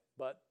right?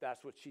 But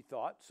that's what she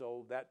thought.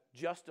 So that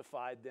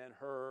justified then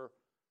her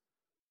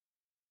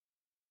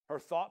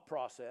thought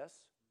process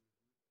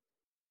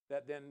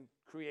that then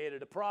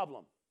created a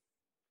problem.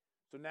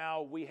 So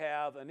now we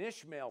have an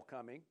Ishmael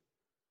coming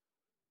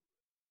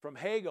from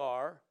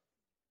Hagar,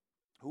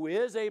 who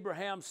is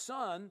Abraham's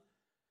son,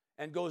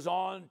 and goes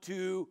on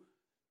to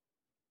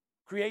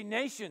create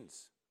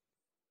nations,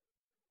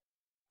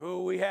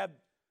 who we have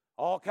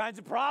all kinds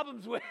of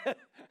problems with.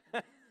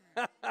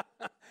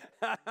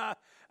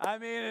 I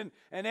mean,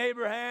 and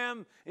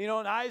Abraham,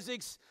 and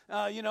Isaac's,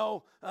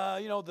 the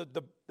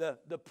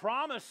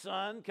promised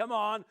son, come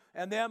on,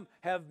 and them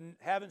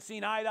haven't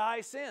seen eye to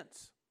eye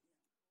since.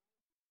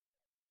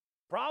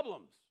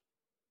 Problems.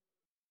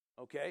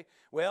 Okay?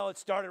 Well, it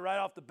started right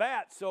off the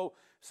bat. So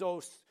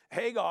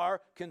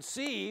Hagar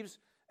conceives,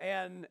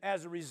 and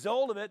as a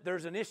result of it,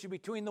 there's an issue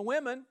between the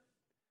women,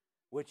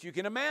 which you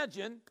can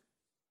imagine.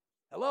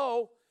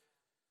 Hello?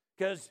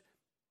 Because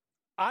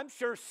I'm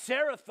sure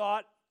Sarah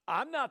thought,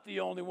 I'm not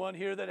the only one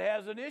here that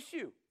has an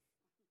issue.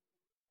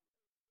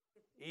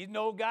 He's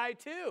no guy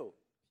too.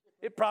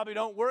 It probably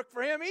don't work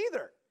for him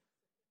either.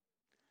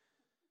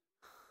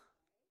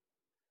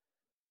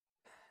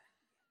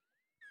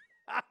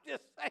 I'm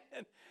just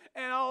saying.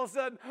 And all of a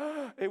sudden,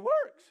 it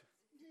works.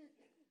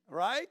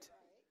 Right?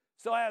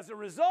 So as a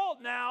result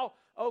now,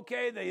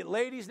 okay, the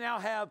ladies now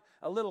have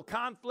a little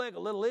conflict, a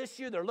little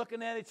issue. They're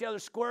looking at each other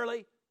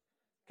squarely.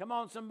 Come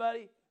on,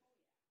 somebody.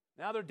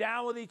 Now they're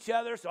down with each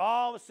other, so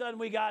all of a sudden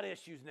we got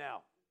issues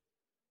now.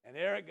 And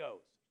there it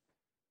goes.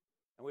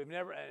 And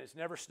it's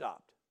never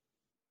stopped.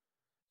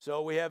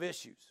 So we have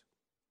issues.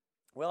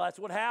 Well, that's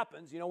what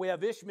happens. You know, we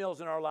have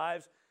Ishmaels in our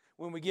lives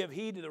when we give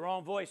heed to the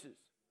wrong voices.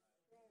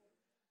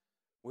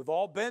 We've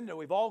all been there.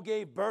 We've all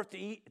gave birth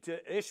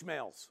to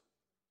Ishmaels.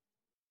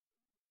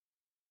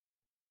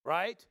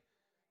 Right?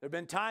 There have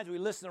been times we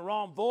listen to the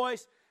wrong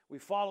voice. We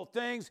follow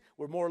things.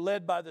 We're more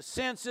led by the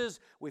senses.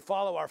 We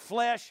follow our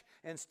flesh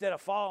instead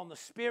of following the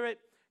Spirit.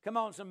 Come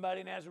on,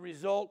 somebody. And as a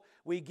result,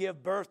 we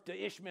give birth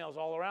to Ishmaels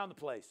all around the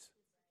place.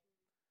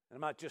 And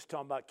I'm not just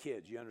talking about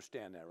kids. You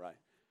understand that, right?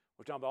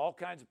 We're talking about all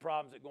kinds of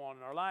problems that go on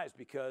in our lives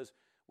because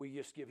we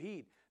just give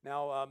heed.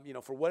 Now,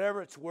 for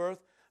whatever it's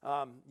worth,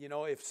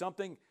 if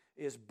something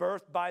is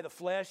birthed by the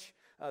flesh,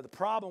 the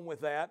problem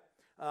with that,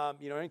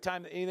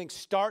 anytime that anything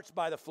starts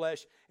by the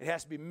flesh, it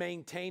has to be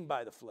maintained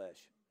by the flesh.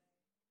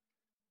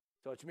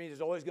 So which means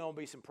there's always going to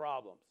be some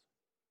problems.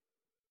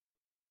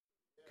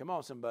 Come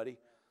on, somebody.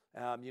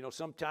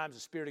 Sometimes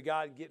the Spirit of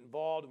God can get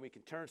involved and we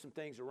can turn some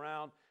things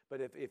around,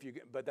 but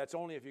that's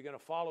only if you're going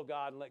to follow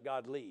God and let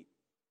God lead.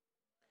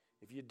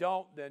 If you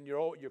don't, then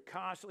you're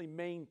constantly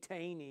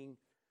maintaining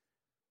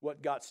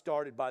what got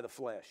started by the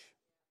flesh.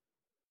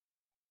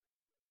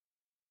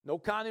 No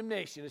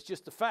condemnation, it's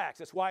just the facts.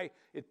 That's why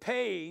it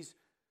pays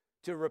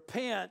to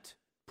repent,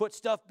 put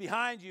stuff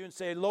behind you and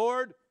say,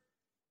 Lord,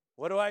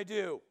 what do I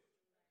do?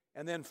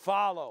 And then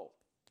follow.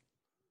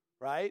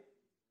 Right?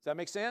 Does that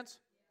make sense?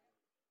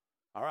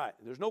 All right.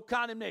 There's no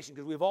condemnation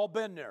because we've all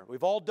been there.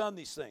 We've all done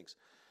these things.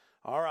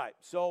 All right.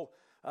 So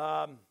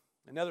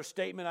another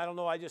statement, I don't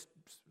know, I just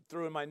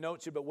threw in my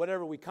notes here, but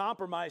whatever we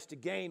compromise to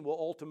gain will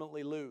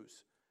ultimately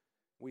lose.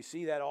 We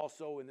see that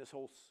also in this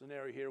whole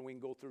scenario here. We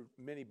can go through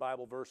many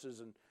Bible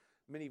verses and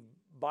many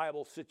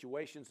Bible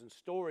situations and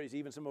stories,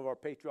 even some of our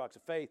patriarchs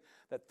of faith,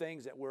 that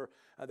things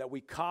that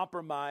we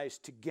compromise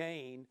to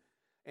gain,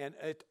 and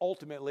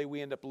ultimately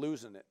we end up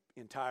losing it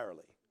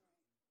entirely.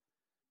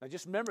 Now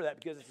just remember that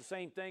because it's the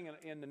same thing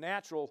in the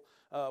natural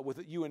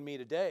with you and me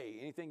today.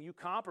 Anything you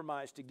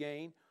compromise to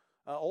gain,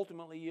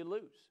 ultimately you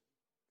lose.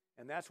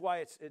 And that's why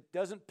it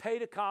doesn't pay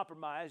to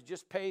compromise,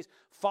 just pays,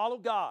 follow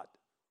God,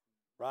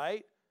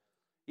 right?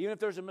 Even if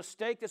there's a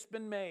mistake that's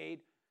been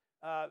made,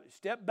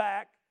 step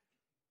back,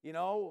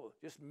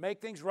 just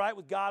make things right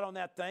with God on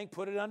that thing,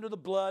 put it under the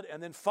blood,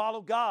 and then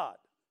follow God.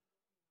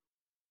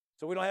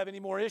 So we don't have any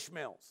more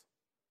Ishmaels.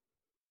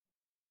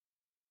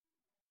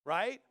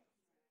 Right?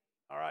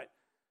 All right.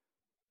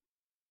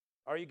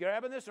 Are you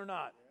grabbing this or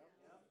not?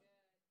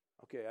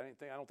 Okay,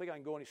 I don't think I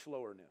can go any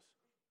slower than this.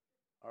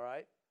 All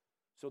right?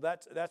 So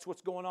that's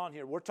what's going on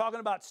here. We're talking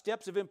about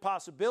steps of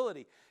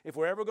impossibility. If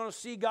we're ever going to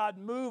see God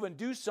move and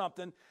do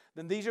something,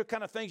 then these are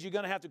kind of things you're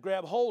going to have to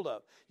grab hold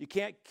of. You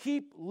can't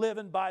keep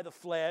living by the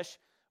flesh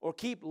or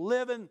keep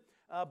living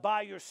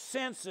by your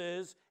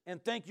senses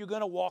and think you're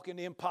going to walk in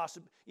the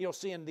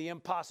seeing the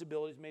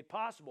impossibilities made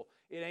possible.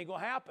 It ain't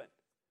going to happen.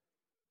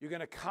 You're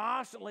going to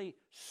constantly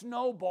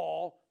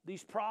snowball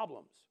these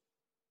problems.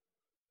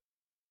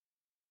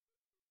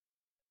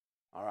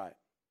 All right.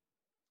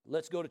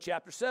 Let's go to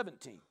chapter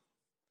 17.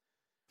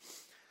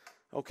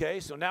 Okay,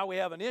 so now we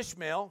have an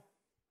Ishmael.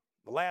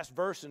 The last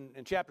verse in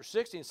chapter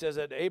 16 says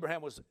that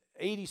Abraham was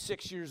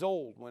 86 years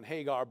old when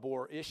Hagar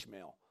bore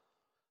Ishmael.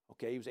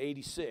 Okay, he was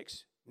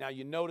 86. Now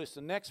you notice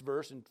the next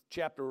verse in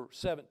chapter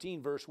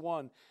 17, verse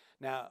 1.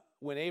 Now,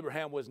 when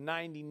Abraham was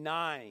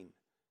 99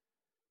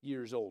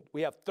 years old.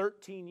 We have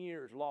 13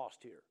 years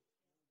lost here.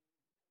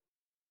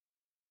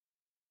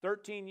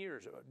 13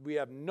 years. We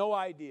have no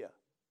idea.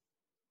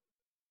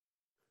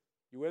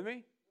 You with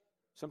me?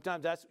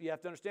 Sometimes you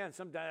have to understand,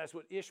 sometimes that's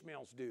what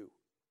Ishmaels do.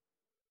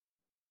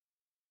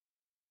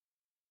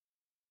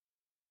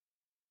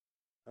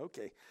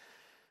 Okay.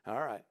 All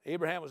right.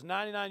 Abraham was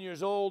 99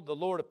 years old. The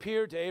Lord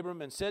appeared to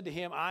Abram and said to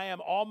him, I am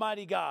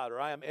Almighty God, or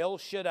I am El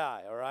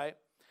Shaddai, all right?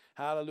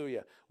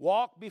 Hallelujah.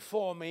 Walk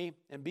before me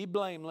and be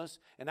blameless,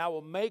 and I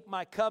will make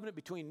my covenant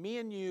between me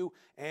and you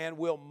and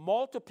will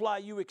multiply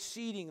you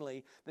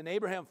exceedingly. Then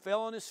Abraham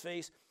fell on his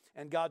face,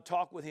 and God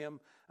talked with him,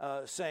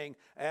 saying,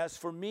 as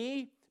for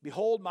me,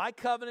 behold, my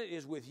covenant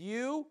is with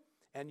you,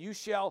 and you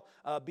shall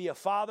be a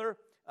father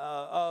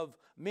of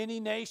many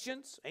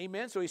nations.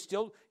 Amen. So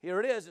here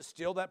it is. It's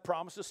still, that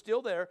promise is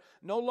still there.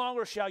 No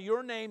longer shall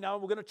your name, now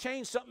we're going to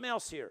change something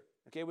else here.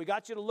 Okay, we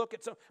got you to look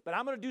at something, but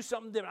I'm going to do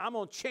something different. I'm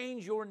going to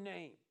change your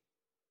name.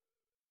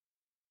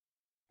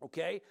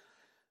 Okay?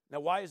 Now,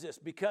 why is this?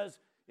 Because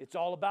it's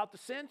all about the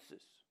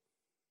census.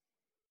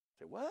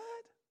 Say, what?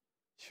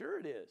 Sure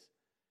it is.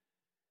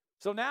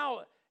 So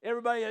now,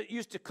 everybody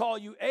used to call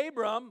you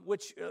Abram,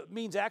 which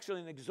means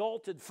actually an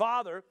exalted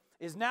father,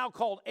 is now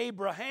called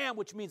Abraham,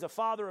 which means a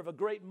father of a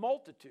great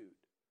multitude.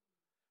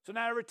 So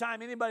now every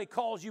time anybody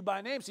calls you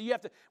by name, so you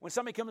have to, when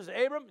somebody comes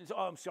to Abram,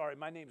 oh, I'm sorry,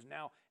 my name's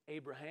now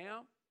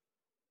Abraham.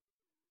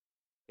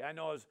 Yeah, I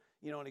know I was,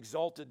 an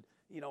exalted,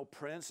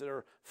 prince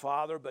or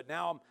father, but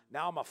now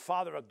I'm a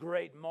father of a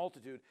great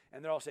multitude.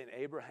 And they're all saying,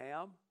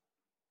 Abraham?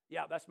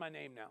 Yeah, that's my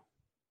name now.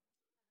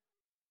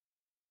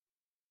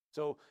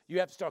 So you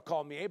have to start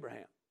calling me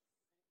Abraham,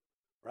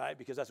 right?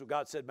 Because that's what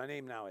God said my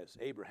name now is,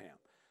 Abraham.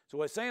 So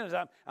what it's saying is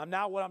I'm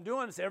now what I'm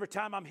doing is every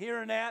time I'm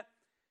hearing that,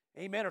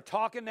 amen, or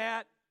talking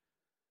that,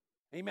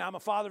 amen, I'm a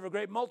father of a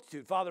great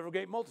multitude, father of a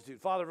great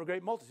multitude, father of a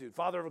great multitude,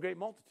 father of a great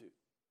multitude.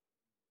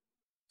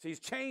 So he's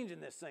changing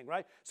this thing,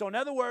 right? So in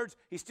other words,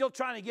 he's still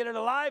trying to get it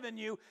alive in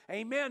you.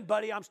 Amen,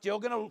 buddy, I'm still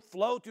going to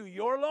flow through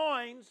your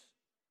loins,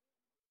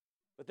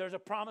 but there's a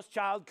promised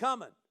child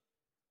coming.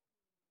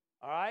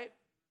 All right?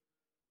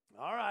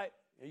 All right.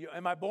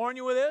 Am I boring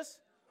you with this?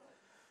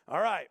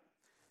 All right.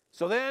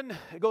 So then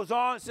it goes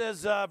on, it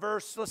says,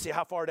 let's see,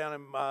 how far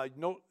down,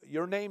 no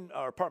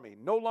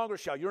longer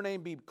shall your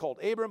name be called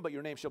Abram, but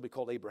your name shall be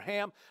called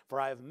Abraham, for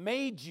I have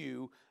made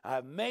you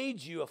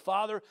a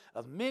father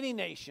of many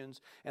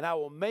nations, and I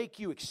will make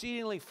you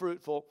exceedingly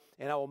fruitful,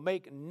 and I will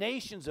make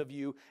nations of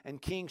you,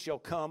 and kings shall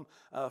come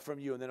from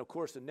you. And then, of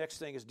course, the next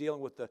thing is dealing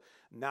with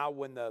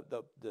when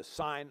the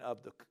sign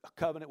of the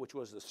covenant, which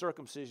was the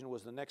circumcision,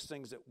 was the next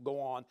things that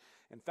go on.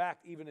 In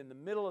fact, even in the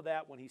middle of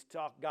that, when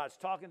God's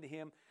talking to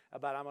him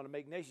about I'm going to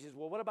make nations, he says,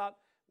 well, what about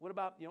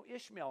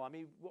Ishmael? I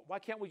mean, why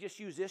can't we just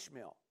use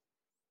Ishmael?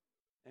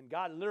 And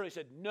God literally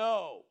said,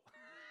 no.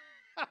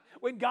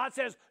 When God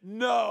says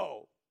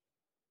no,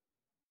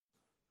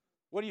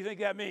 what do you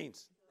think that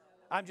means?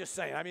 I'm just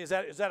saying. I mean, is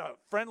that a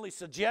friendly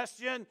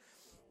suggestion?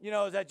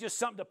 Is that just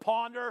something to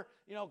ponder?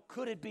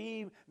 Could it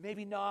be?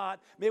 Maybe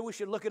not. Maybe we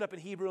should look it up in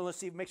Hebrew and let's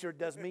see, make sure it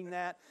does mean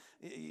that.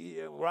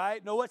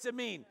 Right? No, what's it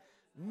mean?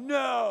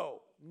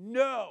 No,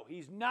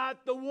 he's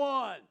not the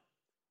one.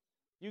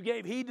 You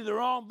gave heed to the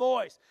wrong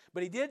voice.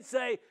 But he did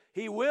say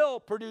he will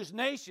produce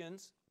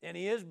nations, and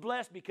he is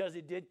blessed because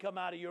it did come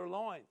out of your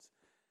loins.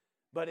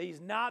 But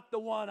he's not the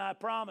one I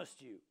promised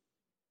you.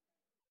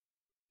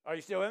 Are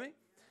you still with me?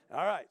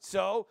 All right,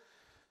 so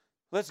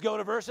let's go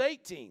to verse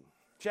 18.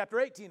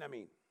 Chapter 18, I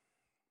mean.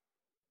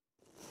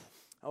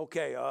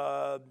 Okay,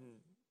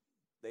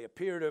 they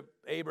appear to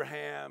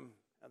Abraham,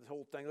 and the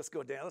whole thing. Let's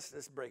go down.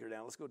 Let's break her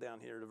down. Let's go down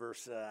here to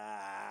verse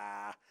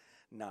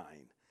 9.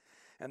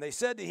 And they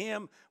said to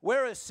him,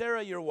 where is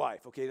Sarah your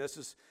wife? Okay,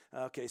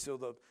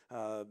 so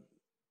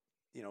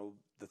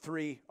the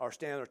three are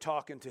standing there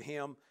talking to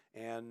him,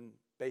 and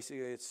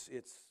basically it's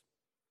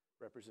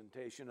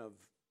representation of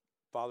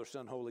Father,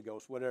 Son, Holy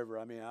Ghost, whatever.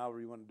 I mean,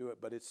 however you want to do it,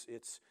 but it's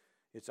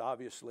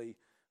obviously,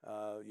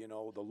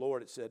 the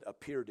Lord, it said,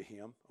 appeared to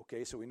him.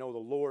 Okay, so we know the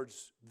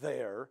Lord's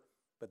there,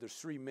 but there's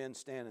three men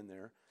standing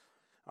there.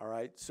 All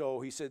right,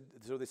 so they said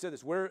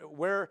this,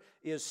 where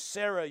is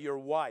Sarah your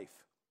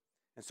wife?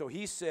 And so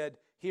he said,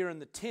 here in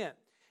the tent.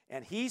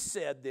 And he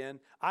said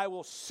then, I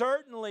will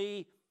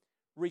certainly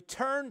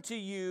return to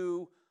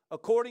you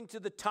according to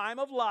the time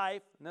of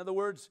life. In other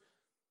words,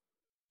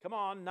 come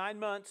on, 9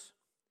 months.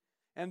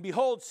 And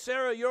behold,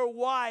 Sarah your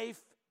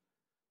wife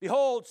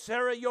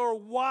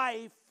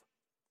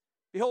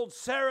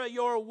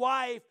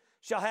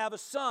shall have a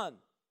son.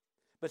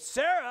 But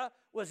Sarah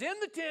was in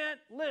the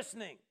tent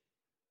listening.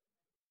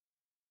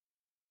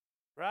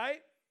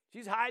 Right?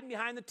 She's hiding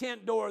behind the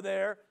tent door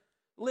there,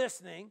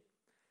 listening.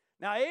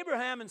 Now,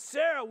 Abraham and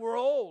Sarah were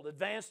old,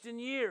 advanced in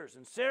years,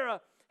 and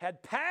Sarah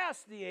had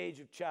passed the age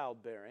of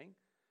childbearing.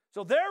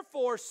 So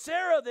therefore,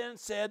 Sarah then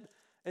said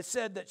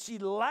that she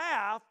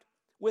laughed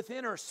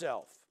within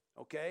herself,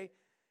 okay?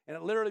 And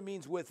it literally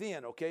means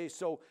within, okay?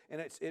 So,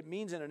 and it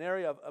means in an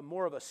area of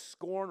more of a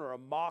scorn or a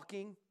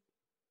mocking,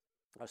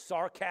 a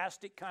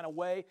sarcastic kind of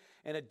way,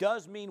 and it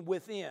does mean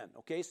within,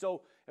 okay?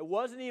 So it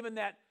wasn't even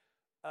that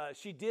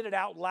she did it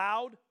out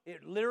loud.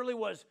 It literally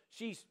was,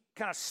 she's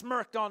kind of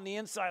smirked on the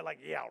inside like,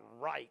 yeah,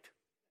 right.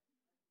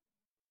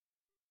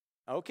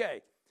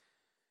 Okay.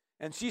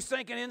 And she's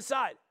thinking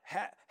inside,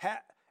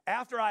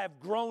 after I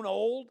have grown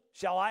old,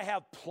 shall I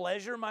have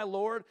pleasure, my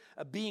Lord,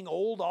 being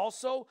old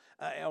also?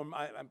 Let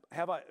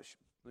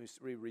me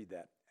reread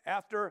that.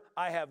 After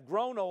I have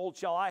grown old,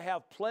 shall I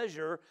have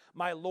pleasure,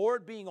 my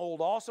Lord being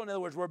old also? In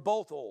other words, we're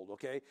both old,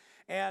 okay?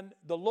 And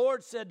the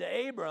Lord said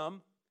to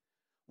Abram,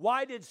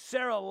 why did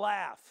Sarah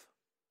laugh,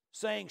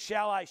 saying,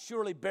 shall I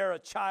surely bear a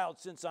child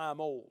since I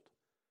am old?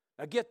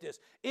 Now get this.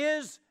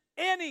 Is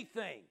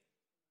anything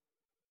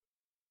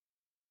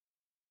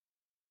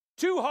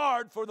too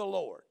hard for the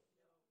Lord?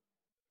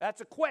 That's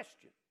a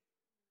question.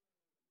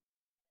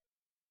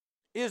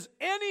 Is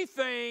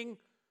anything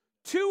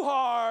too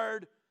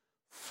hard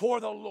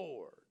for the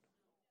Lord?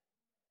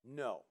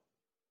 No.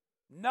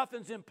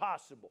 Nothing's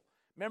impossible.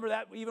 Remember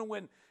that even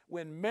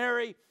when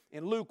Mary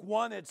in Luke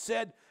 1 had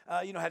said,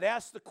 had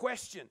asked the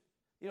question,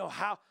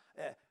 how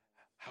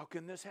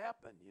can this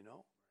happen,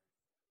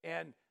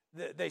 And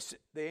the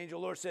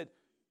angel Lord said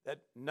that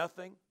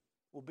nothing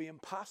will be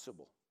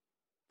impossible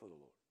for the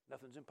Lord.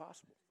 Nothing's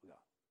impossible for God,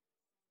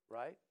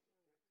 right?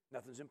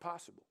 Nothing's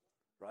impossible,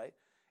 right?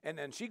 And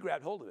then she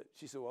grabbed hold of it.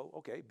 She said, well,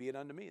 okay, be it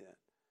unto me then.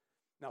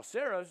 Now,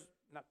 Sarah's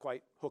not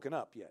quite hooking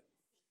up yet,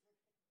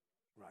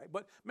 right?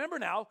 But remember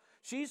now,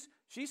 she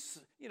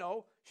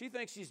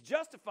thinks she's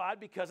justified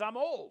because I'm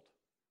old.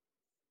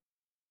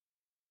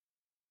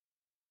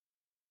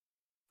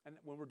 And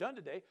when we're done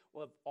today,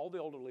 we'll have all the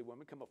elderly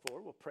women come up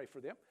forward. We'll pray for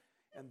them.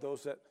 And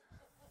those that...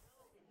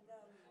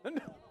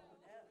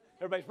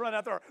 Everybody's running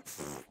out there.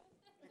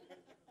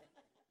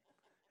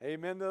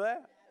 Amen to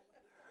that.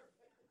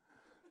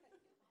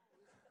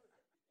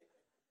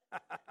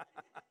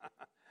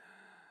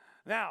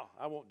 Now,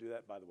 I won't do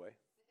that, by the way.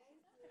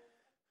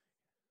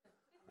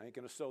 I ain't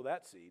going to sow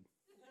that seed.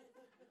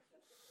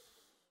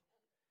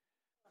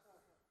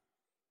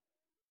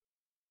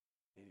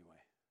 Anyway,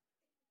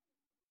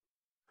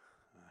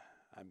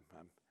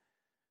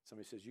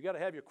 somebody says, you got to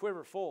have your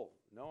quiver full.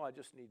 No, I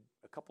just need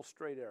a couple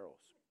straight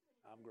arrows.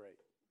 I'm great.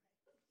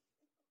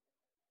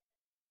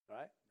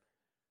 Right?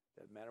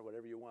 Doesn't matter,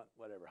 whatever you want,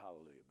 whatever,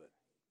 hallelujah. But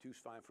two's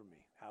fine for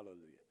me,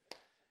 hallelujah.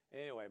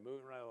 Anyway,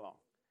 moving right along.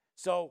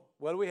 So,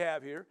 what do we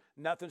have here?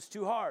 Nothing's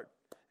too hard.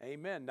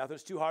 Amen.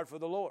 Nothing's too hard for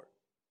the Lord.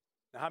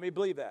 Now, how many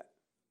believe that?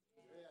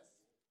 Yes.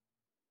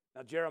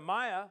 Now,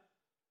 Jeremiah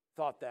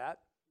thought that.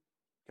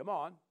 Come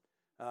on.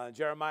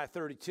 Jeremiah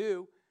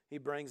 32, he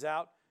brings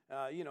out,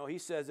 he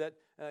says that,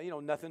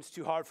 nothing's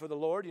too hard for the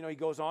Lord. He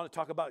goes on to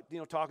talk about,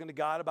 talking to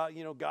God about,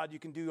 God, you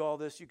can do all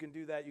this, you can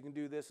do that, you can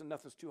do this, and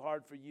nothing's too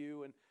hard for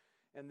you.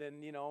 And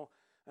then,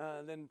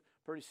 then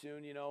pretty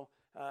soon,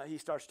 he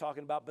starts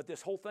talking about, but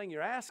this whole thing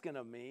you're asking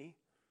of me,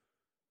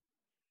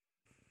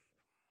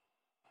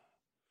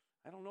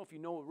 I don't know if you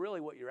know really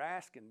what you're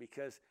asking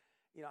because,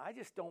 I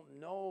just don't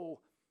know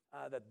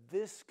that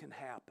this can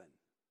happen.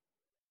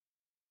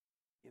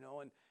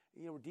 And,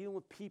 we're dealing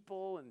with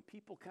people and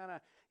people kind of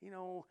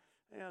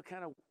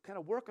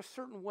work a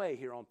certain way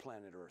here on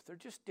planet Earth. They're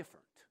just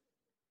different.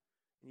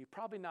 And you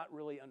probably not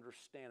really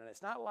understand it.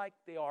 It's not like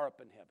they are up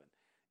in heaven.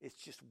 It's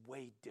just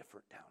way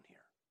different down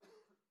here.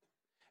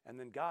 And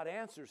then God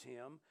answers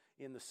him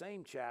in the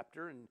same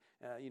chapter, and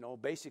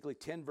basically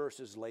 10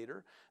 verses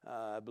later,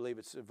 I believe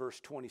it's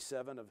verse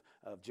 27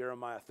 of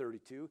Jeremiah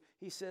 32.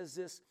 He says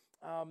this,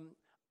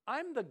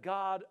 I'm the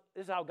God,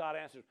 this is how God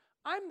answers,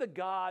 I'm the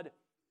God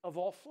of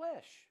all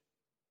flesh.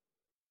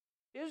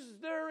 Is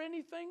there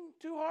anything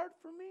too hard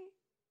for me?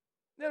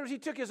 In other words, he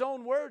took his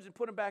own words and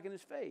put them back in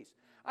his face.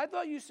 I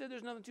thought you said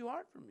there's nothing too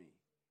hard for me.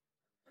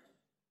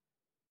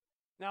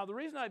 Now, the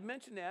reason I've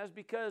mentioned that is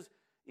because,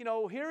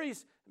 here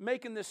he's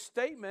making this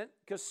statement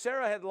because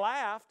Sarah had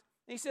laughed.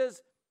 And he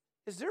says,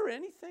 is there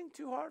anything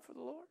too hard for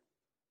the Lord?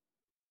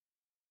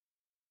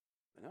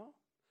 No?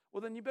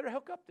 Well, then you better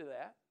hook up to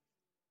that.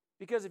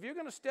 Because if you're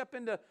going to step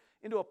into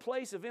a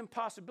place of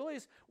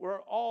impossibilities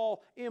where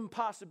all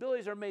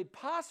impossibilities are made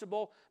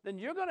possible, then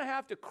you're going to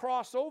have to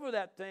cross over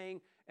that thing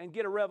and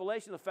get a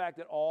revelation of the fact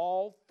that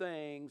all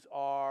things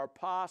are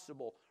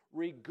possible,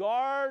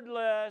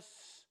 regardless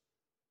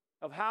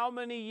of how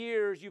many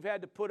years you've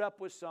had to put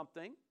up with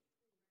something,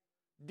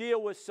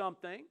 deal with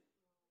something.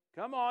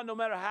 Come on, no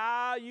matter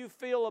how you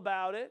feel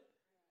about it,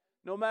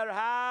 no matter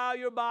how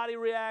your body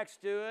reacts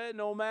to it,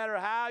 no matter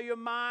how your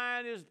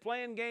mind is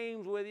playing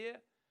games with you,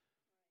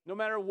 no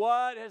matter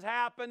what has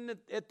happened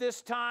at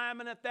this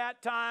time and at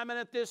that time and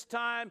at this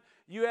time,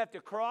 you have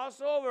to cross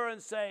over and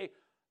say,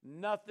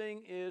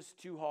 nothing is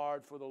too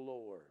hard for the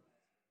Lord.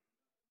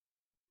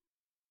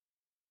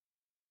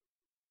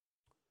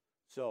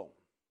 So,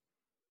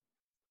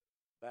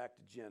 back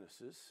to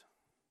Genesis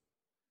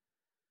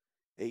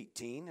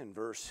 18 and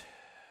verse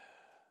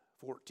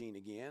 14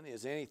 again.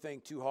 Is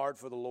anything too hard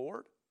for the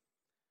Lord?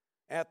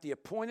 At the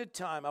appointed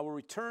time I will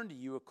return to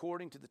you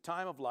according to the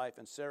time of life,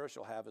 and Sarah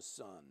shall have a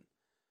son.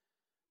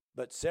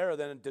 But Sarah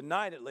then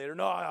denied it later.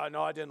 No,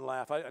 I didn't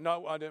laugh. I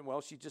didn't.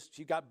 Well,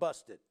 she got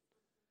busted,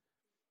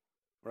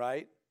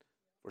 right?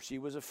 Or she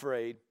was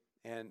afraid,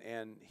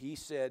 and he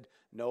said,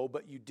 no,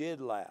 but you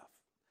did laugh.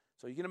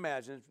 So you can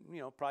imagine,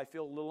 probably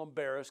feel a little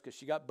embarrassed because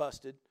she got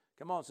busted.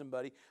 Come on,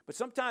 somebody. But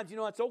sometimes,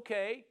 it's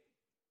okay.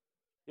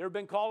 You ever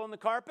been called on the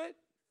carpet?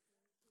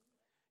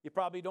 You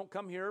probably don't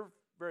come here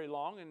very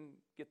long and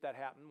get that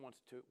happen once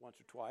or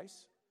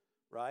twice,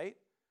 right?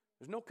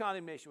 There's no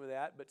condemnation with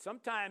that, but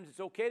sometimes it's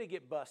okay to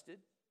get busted.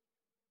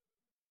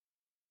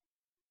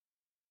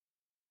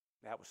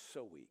 That was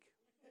so weak.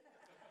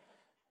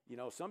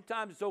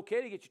 Sometimes it's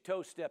okay to get your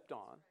toes stepped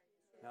on.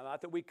 Now,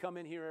 not that we come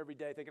in here every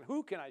day thinking,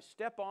 who can I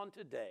step on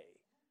today?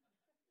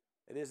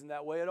 It isn't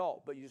that way at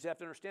all. But you just have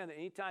to understand that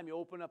anytime you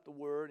open up the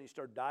Word and you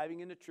start diving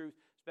into truth,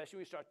 especially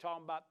when you start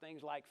talking about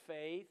things like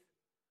faith,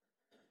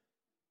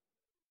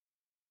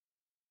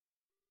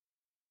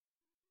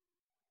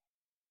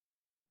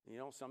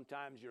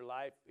 sometimes your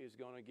life is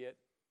going to get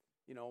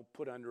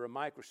put under a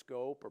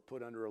microscope or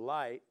put under a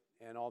light,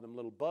 and all them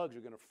little bugs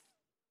are going to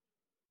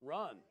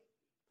run,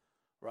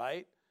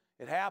 right?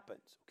 It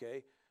happens,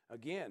 okay?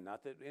 Again,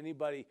 not that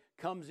anybody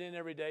comes in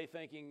every day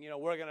thinking,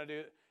 we're going to do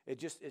it.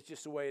 It's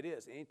just the way it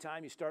is.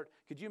 Anytime you start,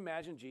 could you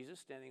imagine Jesus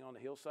standing on the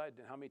hillside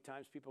and how many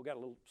times people got a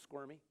little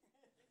squirmy?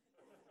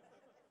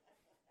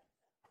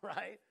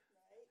 Right?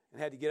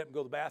 And had to get up and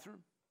go to the bathroom?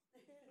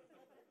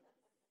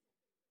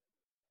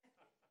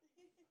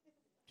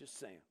 Just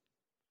saying.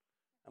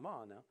 Come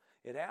on now.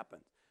 It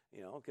happens,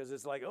 because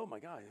it's like, oh my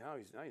God, now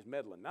he's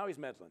meddling. Now he's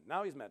meddling.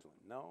 Now he's meddling.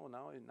 No,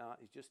 he's not.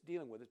 He's just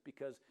dealing with it,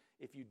 because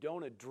if you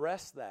don't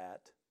address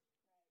that,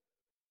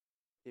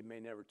 it may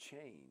never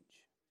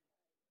change.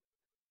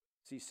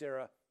 See,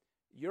 Sarah,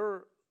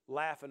 you're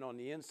laughing on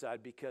the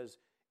inside because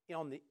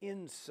on the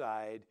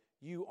inside,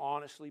 you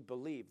honestly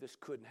believe this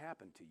couldn't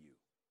happen to you.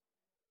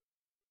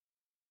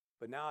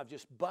 But now I've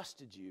just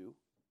busted you,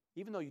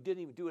 even though you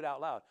didn't even do it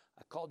out loud.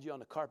 I called you on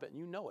the carpet, and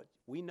you know it.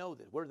 We know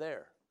that. We're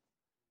there.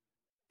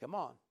 Come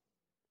on.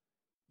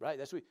 Right?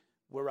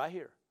 We're right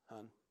here,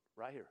 hon.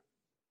 Right here.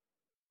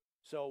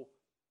 So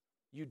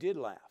you did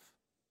laugh.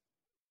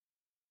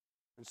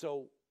 And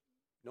so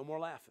no more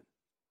laughing.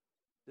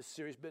 This is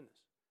serious business.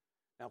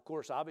 Now, of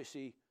course,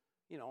 obviously,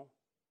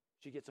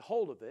 she gets a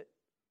hold of it.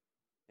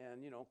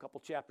 And, a couple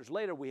chapters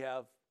later, we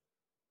have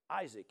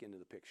Isaac into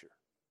the picture.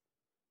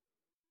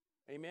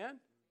 Amen?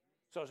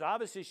 So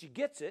obviously she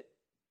gets it.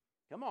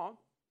 Come on.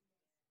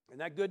 Isn't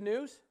that good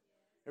news?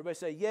 Everybody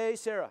say, yay,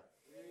 Sarah.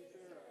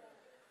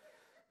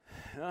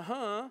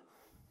 Uh-huh.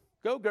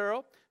 Go,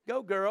 girl.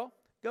 Go, girl.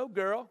 Go,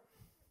 girl.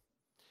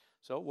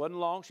 So it wasn't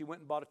long. She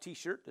went and bought a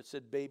T-shirt that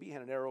said baby,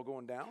 had an arrow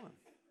going down.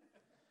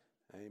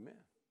 Amen.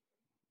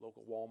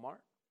 Local Walmart.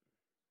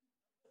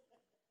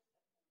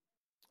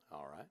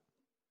 All right.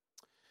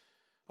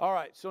 All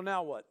right, so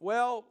now what?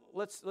 Well,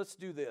 let's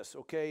do this,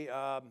 okay?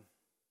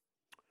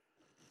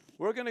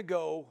 We're going to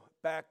go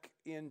back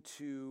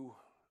into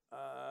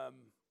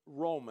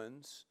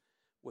Romans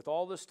with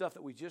all this stuff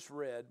that we just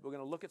read. We're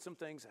going to look at some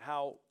things,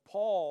 how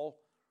Paul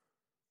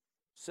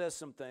says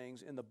some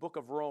things in the book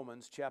of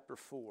Romans, chapter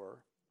 4.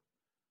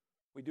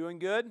 We doing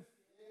good?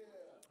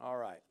 Yeah. All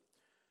right.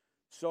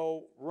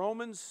 So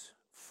Romans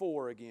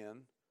 4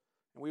 again,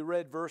 and we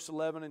read verse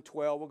 11 and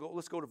 12.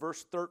 Let's go to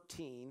verse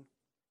 13.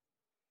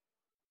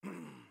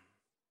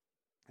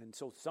 And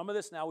so some of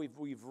this now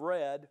we've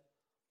read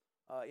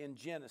in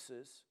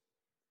Genesis,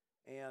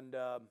 and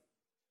now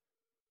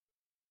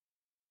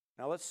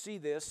let's see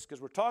this,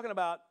 because we're talking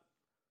about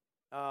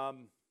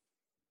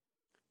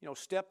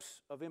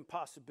steps of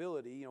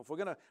impossibility. If we're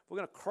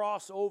gonna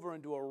cross over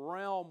into a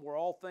realm where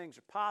all things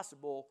are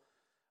possible,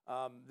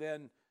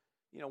 then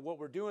what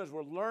we're doing is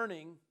we're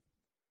learning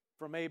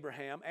from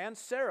Abraham and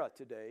Sarah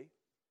today,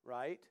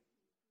 right?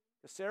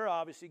 Because Sarah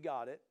obviously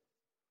got it.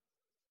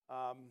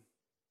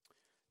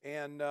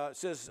 And it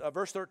says,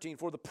 verse 13,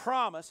 for the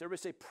promise,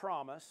 everybody say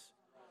promise.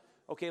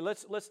 Okay,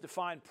 let's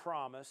define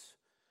promise.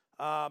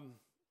 The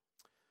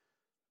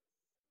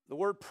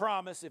word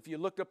promise, if you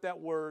looked up that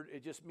word,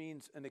 it just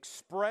means an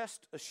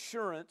expressed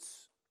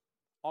assurance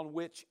on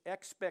which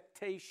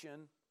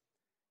expectation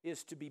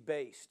is to be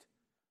based.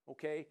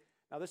 Okay?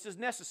 Now this is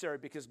necessary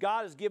because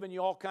God has given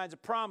you all kinds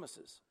of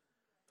promises.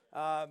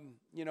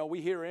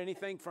 We hear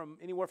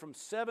anywhere from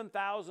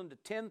 7,000 to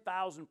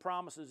 10,000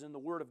 promises in the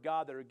Word of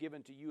God that are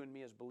given to you and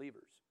me as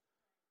believers.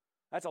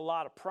 That's a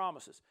lot of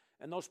promises.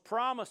 And those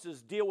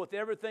promises deal with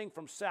everything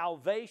from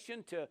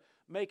salvation to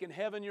making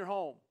heaven your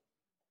home.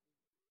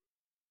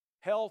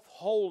 Health,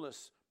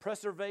 wholeness,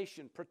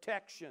 preservation,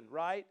 protection,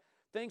 right?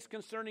 Things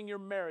concerning your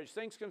marriage,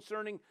 things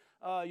concerning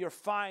your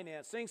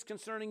finance, things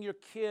concerning your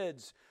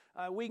kids.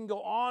 We can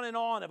go on and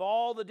on of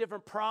all the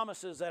different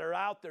promises that are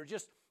out there,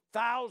 just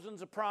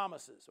thousands of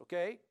promises,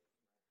 okay?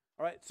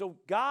 All right, so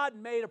God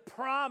made a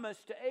promise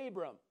to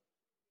Abram.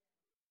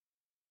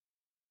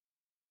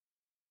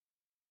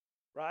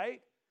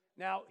 Right?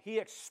 Now, he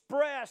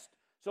expressed,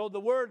 so the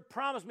word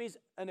promise means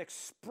an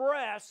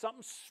express,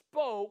 something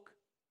spoke,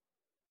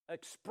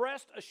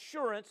 expressed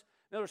assurance.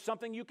 In other words,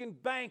 something you can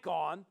bank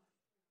on.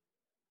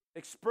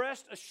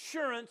 Expressed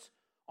assurance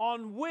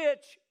on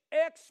which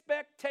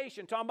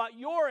expectation, talking about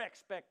your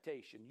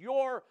expectation,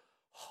 your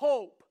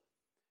hope,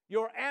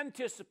 your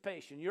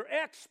anticipation, your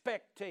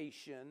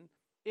expectation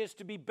is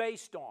to be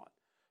based on.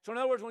 So in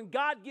other words, when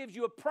God gives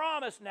you a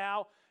promise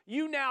now,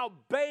 you now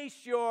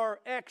base your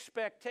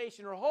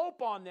expectation or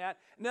hope on that.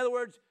 In other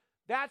words,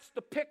 that's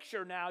the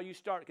picture now you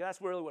start. Because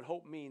that's really what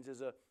hope means,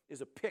 is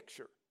a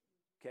picture.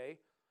 Okay?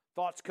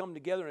 Thoughts come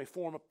together and they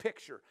form a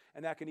picture.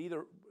 And that could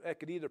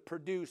either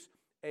produce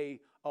a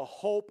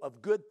hope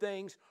of good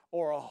things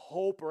or a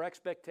hope or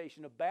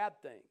expectation of bad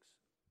things.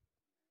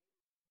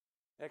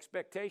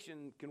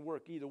 Expectation can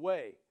work either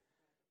way,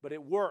 but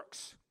it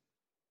works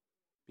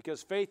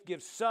because faith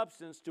gives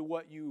substance to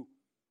what you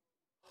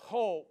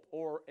hope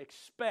or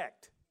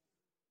expect.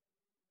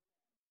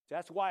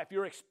 That's why if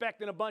you're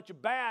expecting a bunch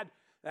of bad,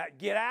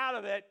 get out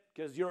of it,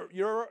 because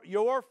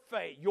your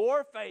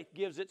faith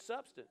gives it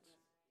substance,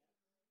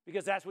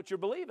 because that's what you're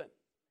believing.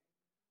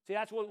 See,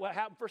 that's what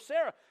happened for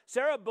Sarah.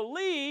 Sarah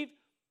believed,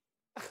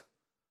 I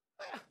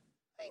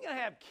ain't going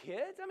to have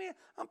kids. I mean,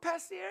 I'm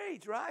past the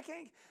age, right? I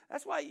can't.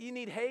 That's why you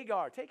need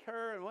Hagar. Take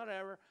her and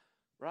whatever,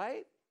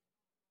 right?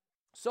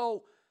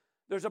 So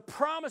there's a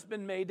promise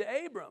been made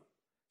to Abram.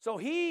 So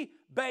he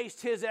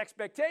based his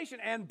expectation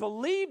and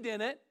believed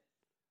in it.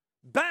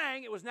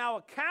 Bang, it was now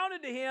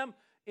accounted to him,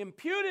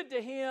 imputed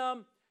to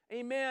him,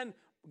 amen,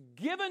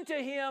 given to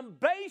him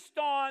based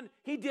on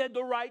he did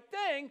the right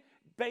thing,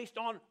 based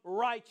on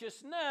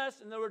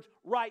righteousness. In other words,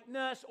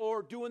 rightness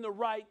or doing the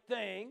right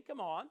thing.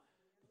 Come on,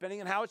 depending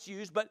on how it's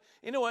used. But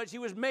in other words, he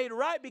was made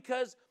right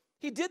because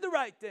he did the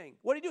right thing.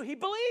 What did he do? He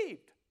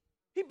believed.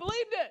 He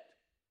believed it.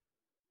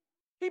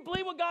 He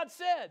believed what God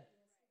said.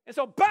 And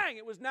so, bang,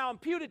 it was now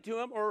imputed to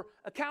him or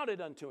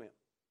accounted unto him.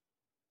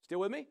 Still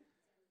with me?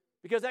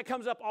 Because that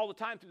comes up all the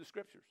time through the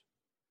Scriptures.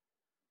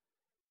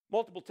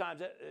 Multiple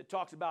times it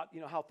talks about,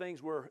 how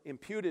things were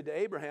imputed to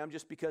Abraham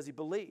just because he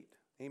believed.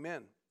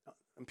 Amen.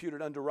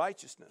 Imputed unto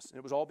righteousness. And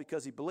it was all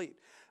because he believed.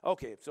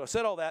 Okay, so I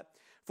said all that.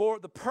 For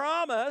the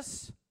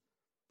promise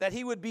that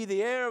he would be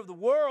the heir of the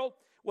world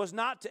was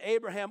not to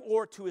Abraham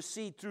or to his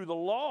seed through the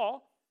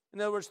law. In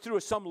other words, through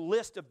some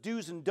list of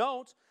do's and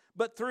don'ts,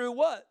 but through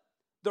what?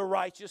 The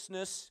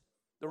righteousness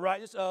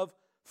of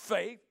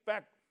faith. In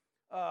fact,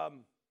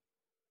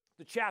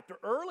 the chapter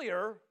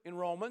earlier in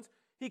Romans,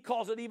 he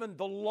calls it even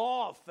the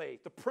law of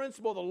faith, the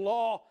principle of the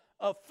law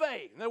of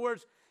faith. In other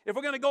words, if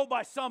we're going to go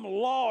by some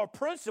law or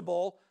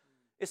principle,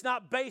 it's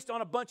not based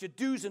on a bunch of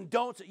do's and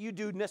don'ts that you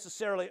do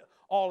necessarily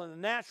all in the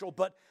natural,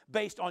 but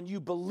based on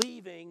you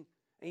believing,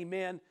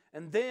 amen,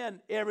 and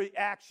then every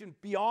action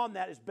beyond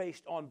that is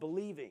based on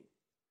believing.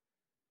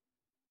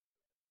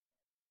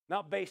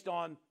 Not based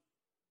on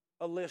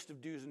a list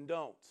of do's and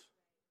don'ts.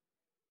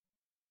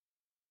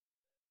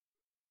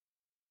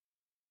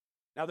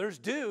 Now, there's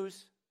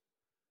do's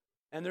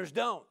and there's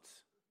don'ts.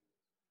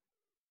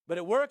 But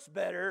it works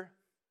better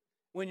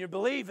when you're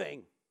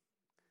believing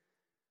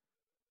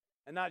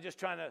and not just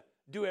trying to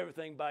do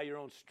everything by your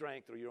own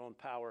strength or your own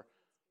power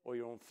or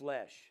your own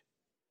flesh.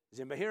 Is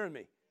anybody hearing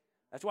me?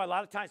 That's why a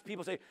lot of times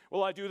people say,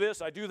 well, I do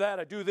this, I do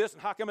that, I do this,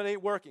 and how come it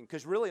ain't working?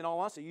 Because really, in all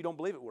honesty, you don't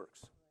believe it works.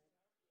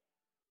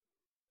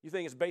 You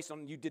think it's based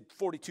on you did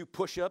 42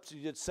 push-ups,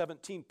 you did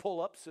 17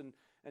 pull-ups, and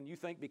you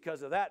think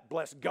because of that,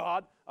 bless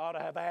God, I ought to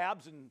have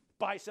abs and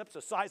biceps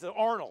the size of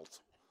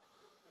Arnold's.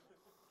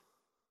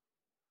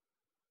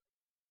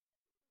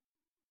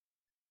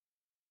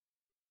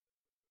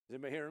 Is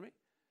anybody hearing me?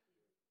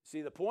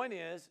 See, the point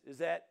is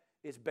that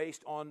it's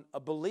based on a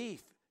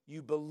belief.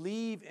 You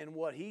believe in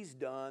what he's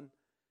done,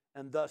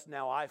 and thus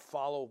now I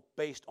follow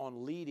based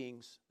on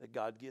leadings that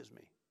God gives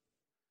me.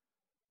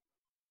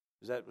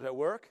 Does that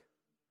work?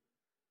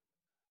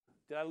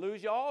 Did I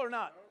lose y'all or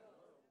not?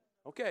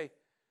 Okay.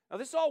 Now,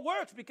 this all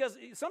works because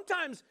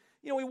sometimes,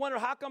 we wonder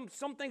how come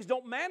some things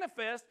don't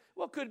manifest.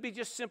 Well, it could be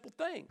just simple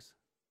things.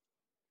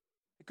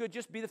 It could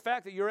just be the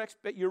fact that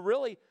you're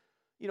really,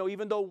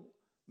 even though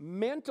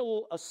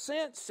mental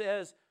assent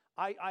says,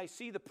 I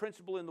see the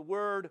principle in the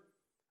Word,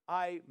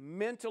 I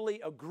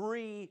mentally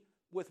agree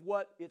with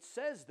what it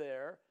says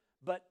there,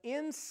 but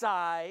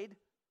inside,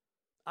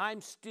 I'm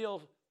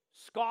still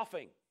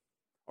scoffing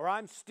or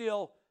I'm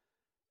still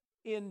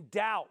in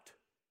doubt.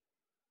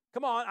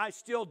 Come on, I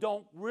still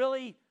don't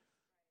really,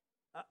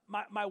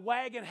 my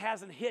wagon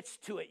hasn't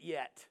hitched to it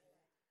yet.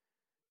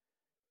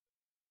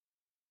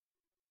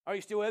 Are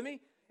you still with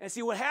me? And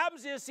see, what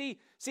happens is, see,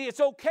 it's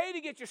okay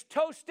to get your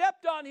toe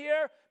stepped on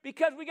here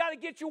because we got to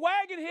get your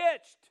wagon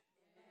hitched.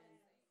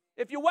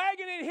 If your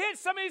wagon ain't hitched,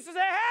 somebody says,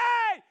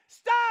 hey,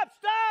 stop.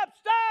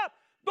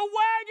 The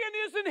wagon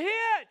isn't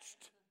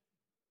hitched.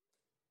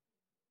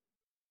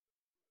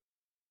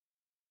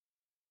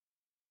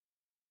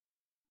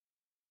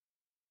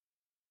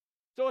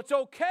 So it's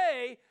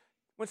okay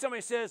when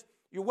somebody says,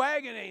 your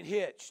wagon ain't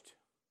hitched.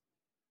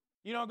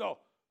 You don't go,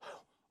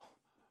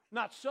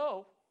 not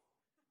so.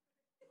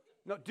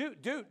 No, dude,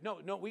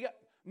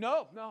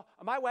 no,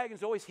 my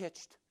wagon's always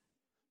hitched.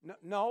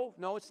 No,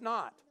 it's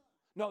not.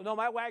 No,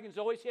 my wagon's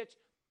always hitched.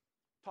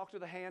 Talk to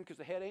the hand because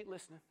the head ain't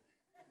listening.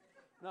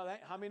 No,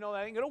 how many know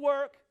that ain't going to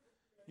work?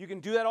 You can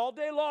do that all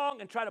day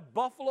long and try to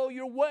buffalo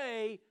your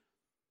way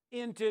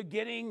into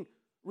getting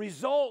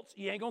results.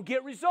 You ain't going to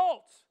get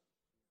results.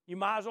 You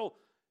might as well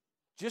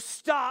just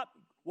stop,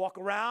 walk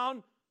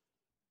around,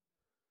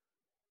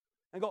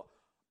 and go,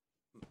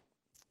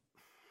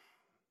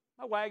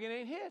 my wagon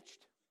ain't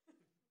hitched.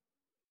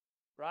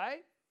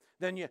 Right?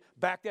 Then you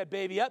back that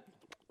baby up,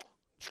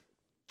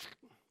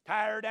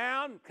 tie her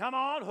down, come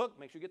on, hook,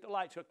 make sure you get the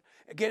lights hooked,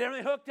 get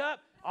everything hooked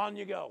up, on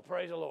you go,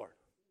 praise the Lord.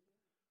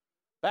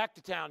 Back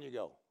to town you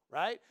go,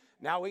 right?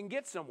 Now we can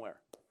get somewhere.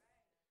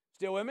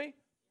 Still with me?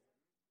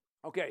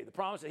 Okay, the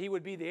promise that he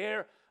would be the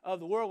heir of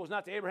the world was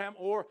not to Abraham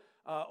or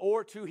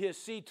to his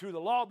seed through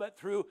the law, but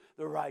through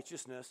the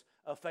righteousness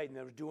of faith. And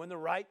they were doing the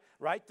right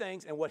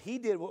things, and what he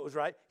did, what was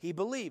right, he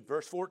believed.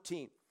 Verse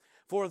 14.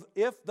 For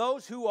if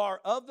those who are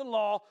of the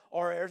law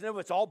are heirs, and if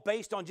it's all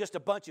based on just a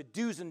bunch of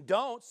do's and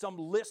don'ts, some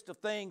list of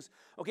things,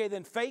 okay,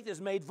 then faith is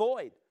made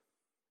void.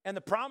 And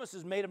the promise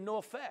is made of no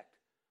effect.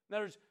 In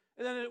other words,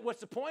 then what's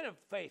the point of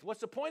faith?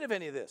 What's the point of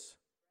any of this?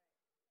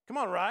 Come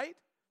on, right?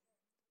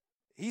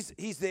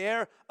 He's the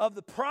heir of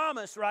the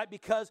promise, right,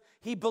 because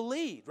he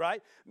believed,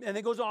 right? And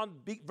it goes on,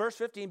 verse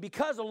 15,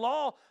 because the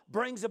law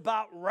brings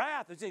about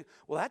wrath. And say,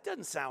 well, that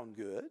doesn't sound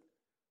good.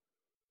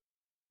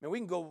 I mean, we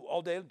can go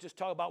all day and just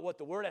talk about what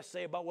the Word has to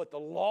say about what the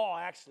law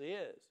actually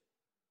is.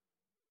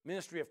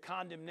 Ministry of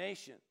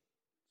condemnation,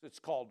 it's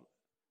called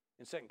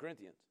in 2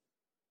 Corinthians.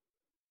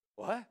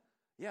 What?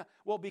 Yeah,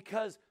 well,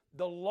 because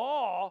the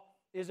law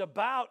is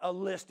about a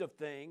list of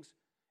things,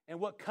 and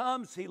what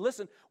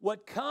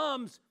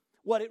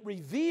it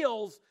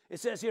reveals, it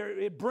says here,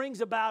 it brings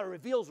about or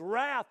reveals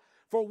wrath,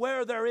 for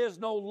where there is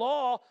no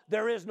law,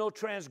 there is no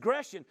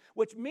transgression,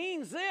 which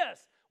means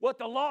this, what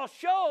the law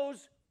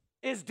shows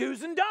is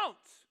do's and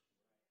don'ts.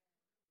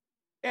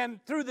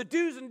 And through the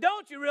do's and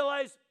don'ts, you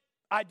realize,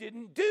 I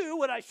didn't do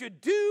what I should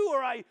do,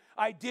 or I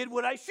did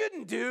what I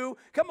shouldn't do.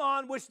 Come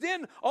on, which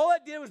then all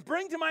that did was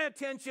bring to my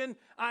attention,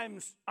 I'm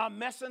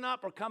messing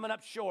up or coming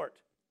up short.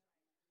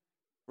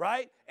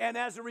 Right? And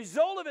as a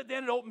result of it,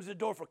 then it opens the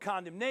door for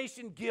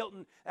condemnation, guilt,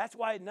 and that's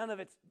why none of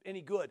it's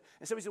any good.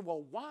 And somebody said,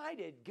 well, why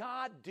did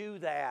God do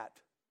that?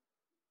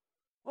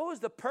 What was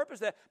the purpose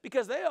of that?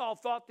 Because they all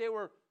thought they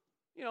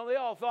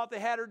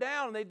had her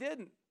down, and they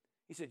didn't.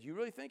 He said, you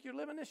really think you're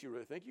living this? You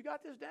really think you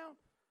got this down?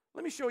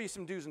 Let me show you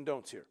some do's and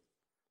don'ts here.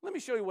 Let me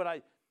show you what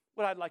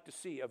I'd like to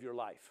see of your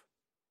life.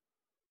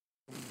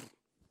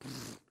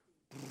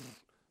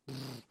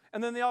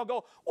 And then they all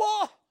go,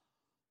 well,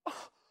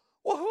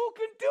 who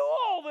can do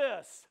all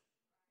this?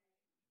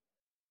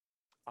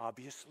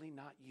 Obviously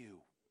not you.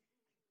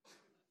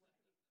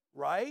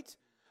 Right?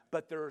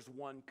 But there's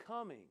one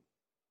coming.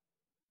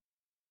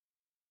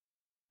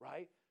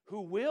 Right?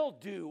 Who will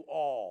do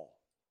all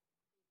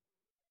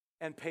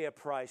and pay a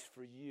price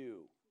for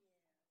you.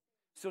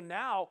 So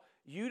now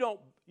you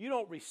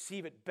don't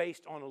receive it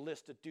based on a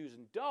list of do's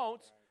and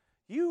don'ts.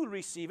 You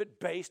receive it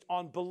based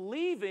on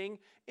believing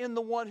in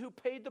the one who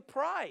paid the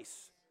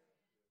price.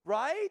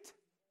 Right?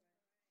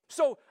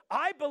 So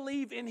I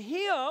believe in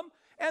him,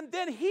 and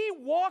then he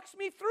walks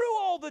me through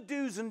all the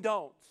do's and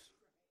don'ts.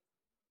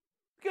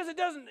 Because it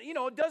doesn't,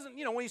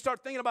 when you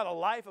start thinking about a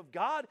life of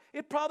God,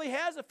 it probably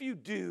has a few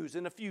do's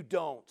and a few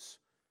don'ts.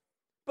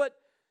 But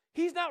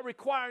he's not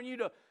requiring you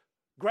to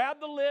grab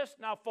the list,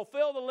 now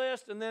fulfill the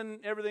list, and then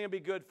everything will be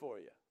good for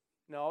you.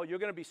 No, you're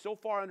going to be so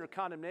far under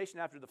condemnation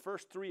after the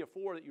first 3 or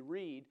 4 that you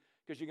read,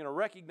 because you're going to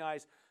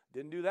recognize,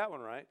 didn't do that one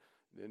right,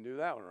 didn't do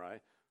that one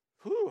right.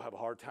 Whew, have a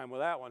hard time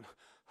with that one.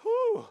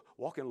 Whew,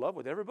 walk in love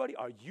with everybody?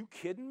 Are you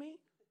kidding me?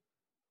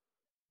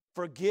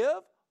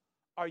 Forgive?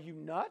 Are you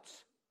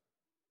nuts?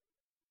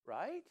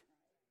 Right?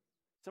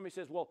 Somebody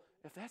says, well,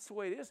 if that's the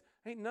way it is,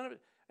 ain't none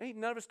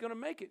of us going to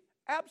make it.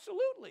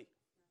 Absolutely.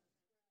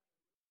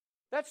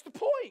 That's the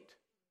point.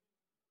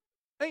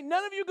 Ain't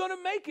none of you going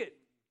to make it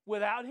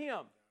without him,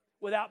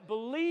 without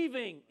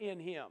believing in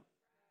him.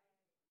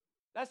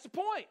 That's the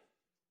point.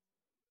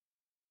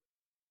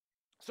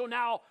 So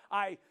now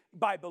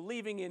by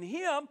believing in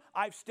him,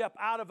 I step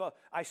out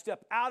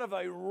of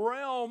a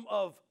realm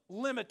of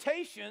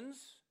limitations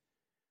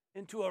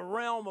into a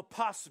realm of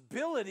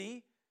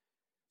possibility.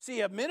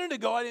 See, a minute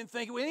ago I didn't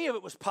think any of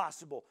it was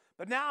possible.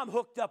 But now I'm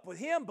hooked up with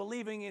him,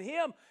 believing in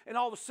him, and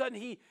all of a sudden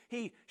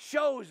he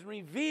shows and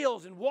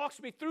reveals and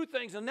walks me through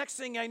things. And the next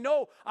thing I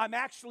know, I'm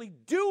actually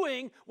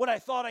doing what I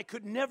thought I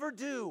could never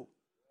do.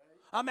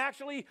 I'm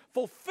actually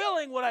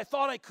fulfilling what I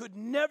thought I could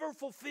never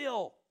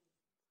fulfill.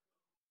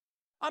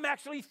 I'm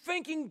actually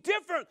thinking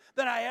different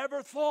than I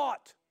ever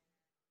thought.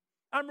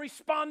 I'm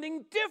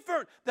responding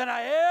different than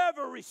I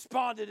ever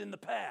responded in the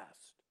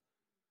past.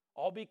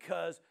 All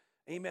because,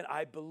 amen,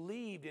 I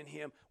believed in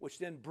him, which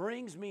then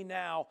brings me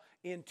now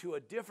into a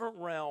different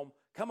realm.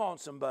 Come on,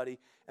 somebody.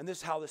 And this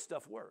is how this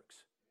stuff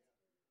works.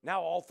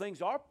 Now all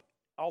things are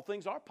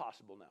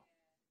possible now.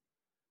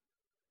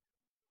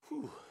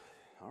 Whew.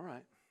 All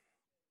right.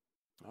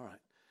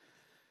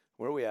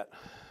 Where are we at?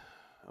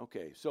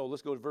 Okay, so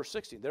let's go to verse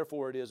 16.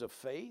 Therefore it is of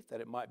faith,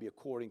 that it might be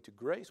according to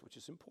grace, which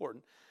is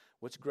important.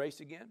 What's grace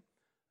again?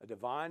 A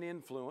divine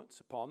influence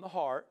upon the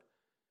heart,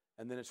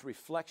 and then its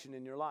reflection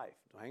in your life.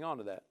 So hang on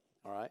to that,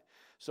 all right?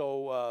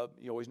 So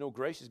you always know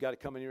grace has got to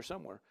come in here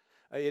somewhere.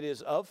 It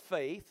is of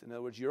faith, in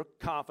other words, your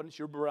confidence,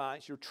 your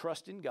reliance, your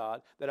trust in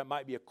God, that it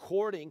might be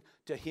according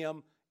to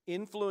him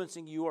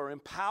influencing you or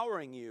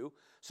empowering you,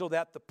 so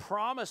that the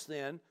promise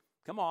then,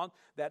 come on,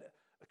 that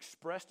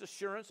expressed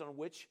assurance on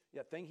which,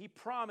 that thing he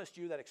promised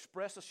you, that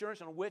expressed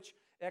assurance on which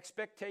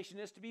expectation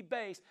is to be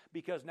based,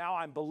 because now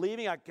I'm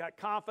believing, I've got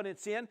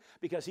confidence in,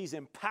 because he's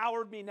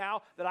empowered me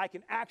now that I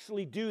can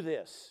actually do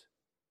this.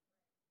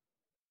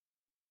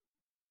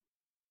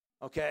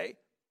 Okay?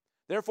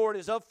 Therefore, it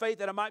is of faith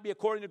that it might be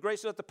according to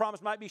grace, so that the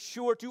promise might be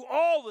sure to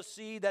all the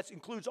seed, that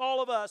includes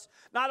all of us,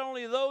 not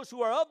only those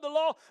who are of the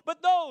law,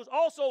 but those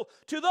also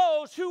to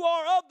those who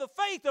are of the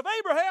faith of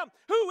Abraham,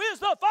 who is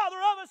the father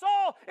of us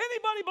all.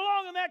 Anybody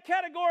belong in that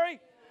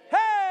category?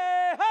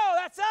 Hey, ho,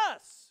 that's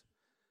us.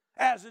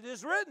 As it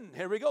is written.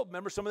 Here we go.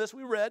 Remember some of this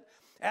we read.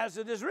 As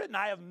it is written,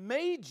 I have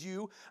made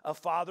you a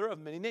father of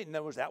many nations. In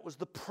other words, that was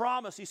the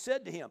promise he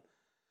said to him.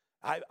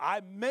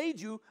 I made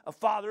you a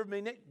father of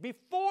many nations.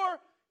 Before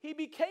he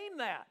became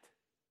that,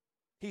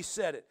 he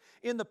said it.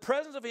 In the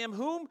presence of him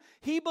whom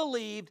he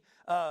believed,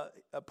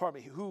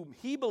 whom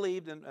he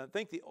believed, and I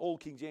think the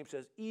old King James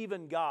says,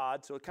 even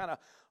God, so it kind of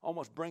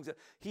almost brings it.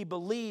 He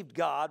believed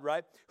God,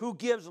 right? Who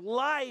gives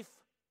life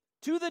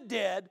to the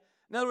dead.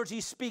 In other words,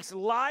 he speaks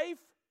life,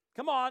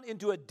 come on,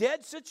 into a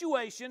dead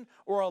situation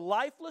or a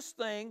lifeless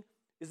thing.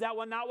 Is that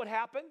not what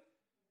happened?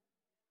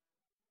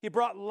 He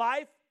brought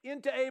life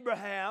into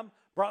Abraham,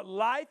 brought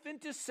life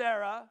into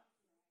Sarah.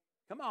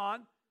 Come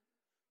on.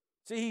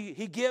 See,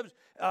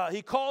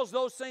 he calls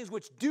those things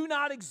which do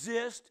not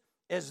exist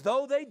as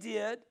though they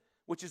did,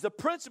 which is the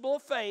principle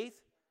of faith.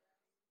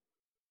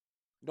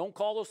 Don't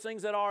call those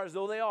things that are as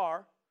though they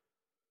are,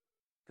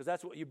 because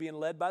that's what you're being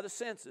led by the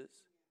senses.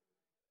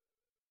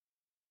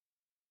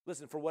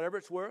 Listen, for whatever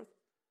it's worth,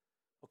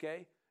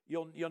 okay,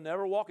 you'll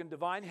never walk in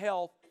divine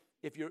health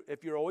if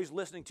you're always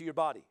listening to your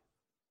body,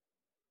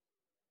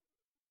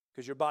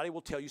 because your body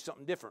will tell you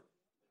something different.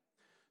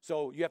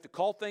 So you have to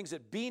call things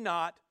that be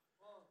not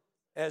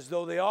as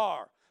though they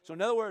are. So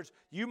in other words,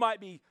 you might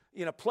be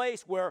in a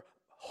place where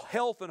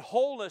health and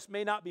wholeness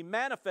may not be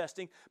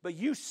manifesting, but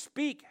you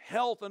speak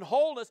health and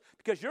wholeness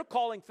because you're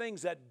calling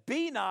things that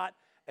be not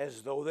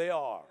as though they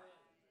are.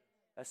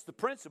 That's the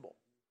principle.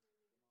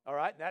 All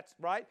right, that's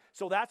right.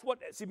 So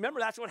remember,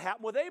 that's what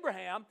happened with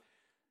Abraham.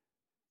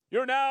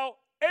 You're now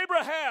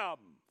Abraham,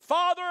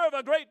 father of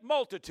a great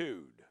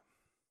multitude,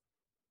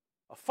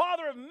 a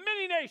father of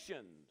many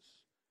nations.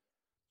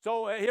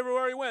 So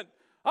everywhere he went,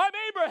 I'm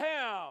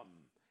Abraham.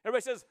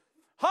 Everybody says,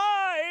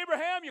 hi,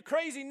 Abraham, you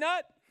crazy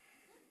nut.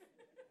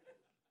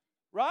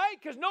 Right?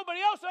 Because nobody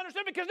else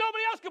understood, because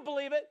nobody else could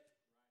believe it.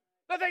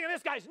 They're thinking,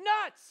 this guy's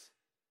nuts.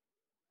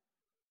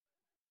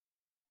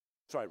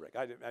 Sorry, Rick.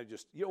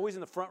 You're always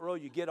in the front row.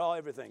 You get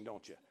everything,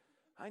 don't you?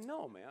 I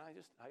know, man.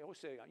 I always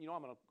say, I'm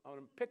going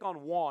to pick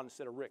on Juan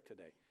instead of Rick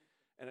today.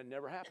 And it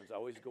never happens. I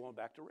always go on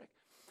back to Rick.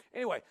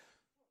 Anyway,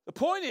 the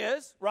point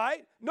is,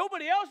 right,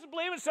 nobody else is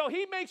believing, so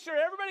he makes sure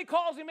everybody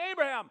calls him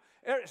Abraham.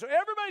 So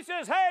everybody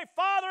says, hey,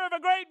 father of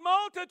a great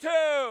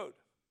multitude.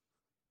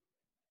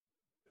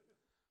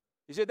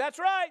 He said, that's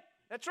right.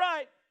 That's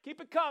right.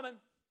 Keep it coming.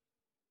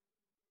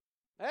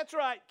 That's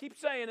right. Keep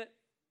saying it.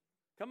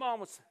 Come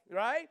on,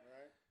 right?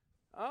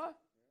 Huh?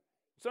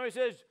 Somebody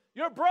says,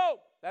 you're broke.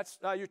 That's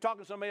you're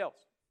talking to somebody else.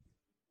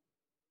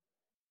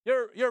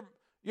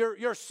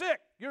 You're sick.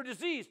 You're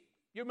diseased.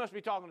 You must be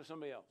talking to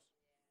somebody else.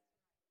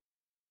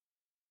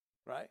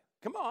 Right?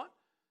 Come on.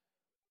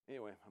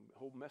 Anyway,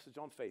 whole message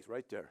on faith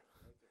right there.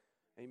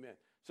 Amen.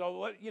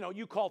 So,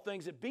 you call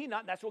things that be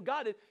not, and that's what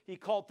God did. He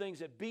called things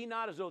that be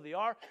not as though they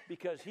are,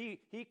 because he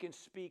can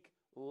speak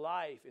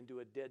life into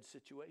a dead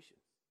situation.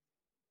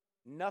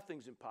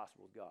 Nothing's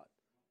impossible with God.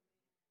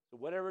 So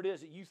whatever it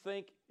is that you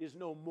think is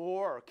no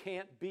more or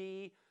can't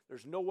be,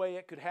 there's no way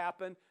it could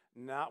happen,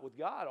 not with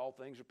God. All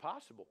things are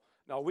possible.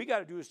 Now, all we got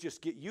to do is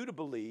just get you to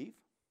believe,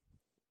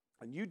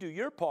 and you do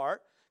your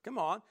part. Come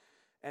on.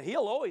 And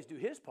he'll always do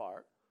his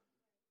part.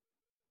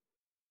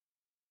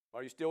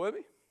 Are you still with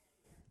me?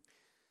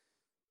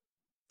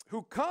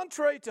 Who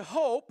contrary to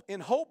hope,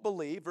 in hope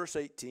believe, verse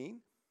 18.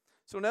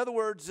 So in other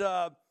words,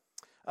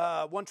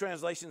 one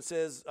translation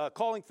says,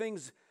 calling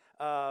things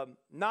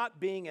not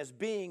being as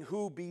being,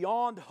 who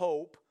beyond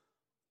hope,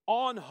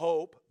 on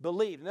hope,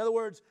 believed. In other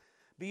words,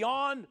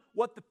 beyond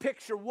what the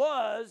picture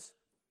was,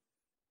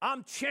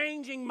 I'm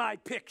changing my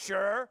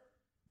picture,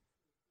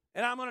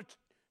 and I'm going to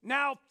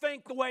now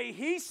think the way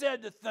he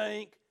said to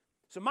think.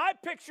 So my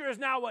picture is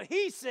now what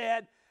he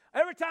said.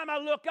 Every time I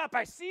look up,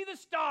 I see the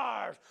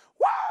stars.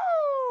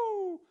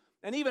 Woo!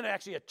 And even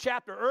actually a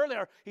chapter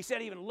earlier, he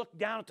said even look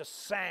down at the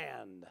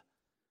sand.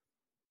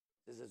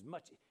 There's as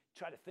much,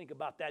 try to think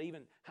about that.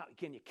 Even how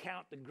can you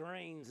count the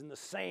grains in the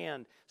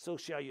sand? So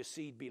shall your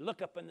seed be.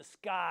 Look up in the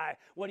sky.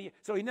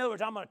 So in other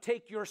words, I'm going to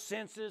take your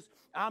senses.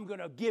 I'm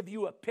going to give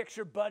you a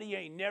picture, buddy. You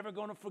ain't never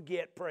going to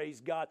forget, praise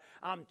God.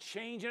 I'm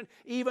changing,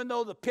 even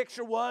though the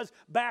picture was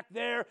back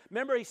there.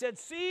 Remember, he said,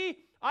 see,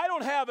 I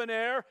don't have an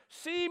heir.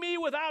 See me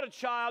without a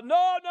child.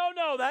 No,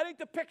 that ain't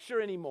the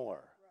picture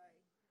anymore.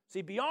 Right.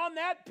 See, beyond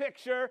that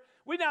picture,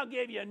 we now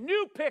gave you a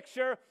new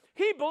picture.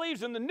 He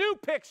believes in the new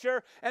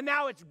picture, and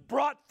now it's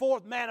brought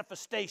forth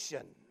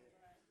manifestation.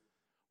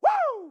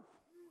 Woo!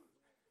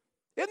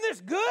 Isn't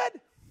this good?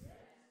 Yes.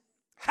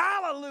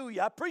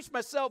 Hallelujah. I preached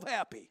myself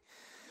happy.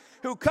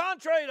 Who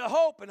contrary to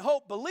hope and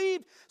hope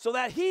believed, so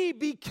that he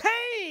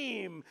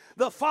became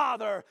the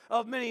father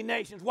of many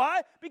nations.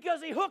 Why?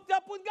 Because he hooked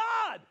up with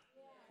God.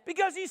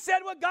 Because he said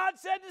what God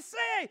said to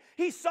say.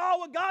 He saw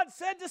what God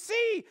said to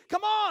see.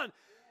 Come on.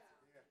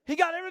 He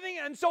got everything.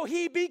 And so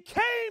he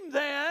became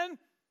then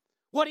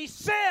what he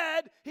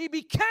said. He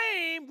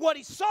became what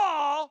he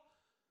saw.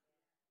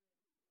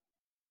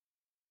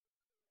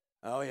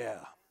 Oh, yeah.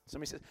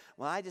 Somebody says,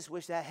 well, I just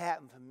wish that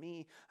happened for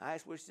me. I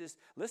just wish this.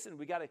 Listen,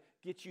 we got to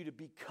get you to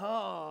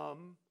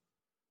become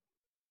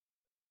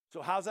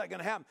So how's that going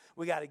to happen?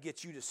 We got to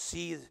get you to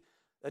see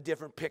a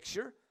different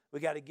picture. We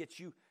got to get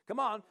you, come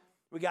on,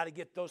 we got to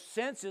get those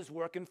senses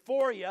working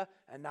for you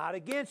and not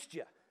against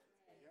you.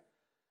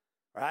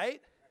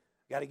 Right?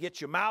 Got to get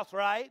your mouth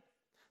right.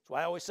 That's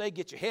why I always say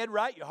get your head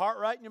right, your heart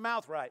right, and your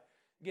mouth right.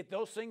 Get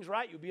those things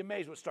right, you'll be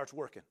amazed when it starts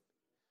working.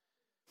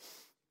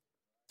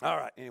 All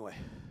right, anyway.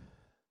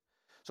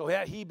 So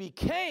he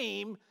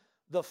became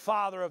the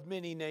father of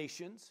many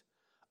nations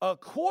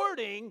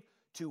according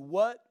to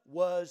what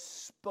was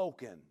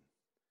spoken.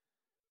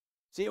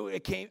 See,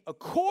 it came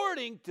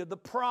according to the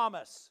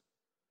promise.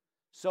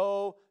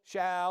 So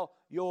shall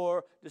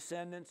your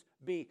descendants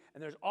be.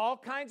 And there's all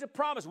kinds of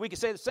promises. We can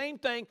say the same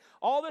thing.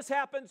 All this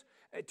happens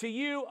to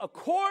you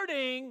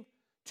according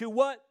to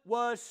what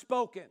was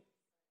spoken.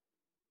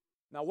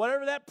 Now,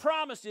 whatever that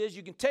promise is,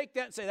 you can take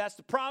that and say, that's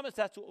the promise.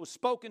 That's what was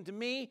spoken to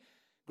me.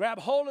 Grab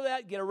hold of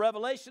that. Get a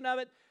revelation of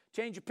it.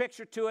 Change your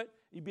picture to it.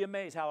 You'd be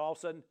amazed how all of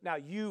a sudden now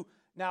you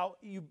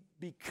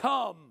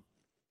become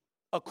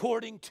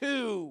according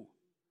to,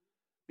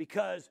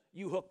 because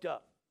you hooked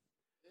up.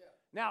 Yeah.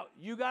 Now,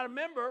 you got to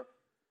remember,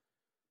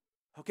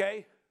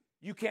 okay,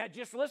 you can't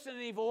just listen to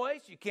any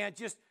voice. You can't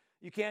just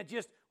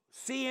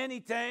see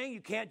anything.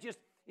 You can't just,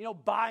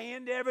 buy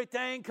into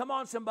everything. Come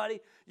on,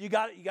 somebody. You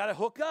got to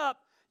hook up.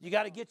 You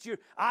got to get your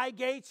eye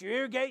gates, your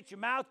ear gates, your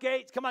mouth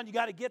gates. Come on, you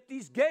got to get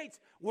these gates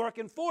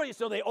working for you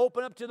so they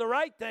open up to the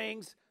right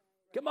things.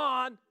 Come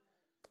on.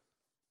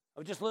 I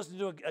was just listening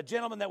to a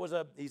gentleman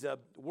that he's a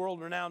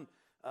world-renowned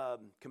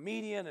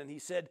comedian, and he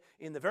said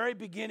in the very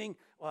beginning,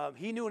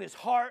 he knew in his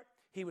heart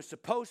he was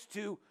supposed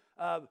to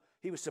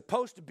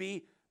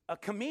be a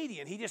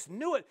comedian. He just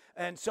knew it.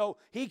 And so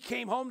he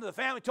came home to the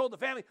family, told the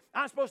family,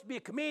 I'm supposed to be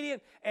a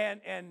comedian.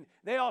 And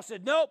they all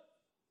said, nope,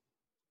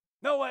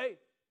 no way.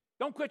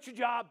 Don't quit your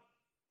job.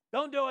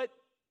 Don't do it.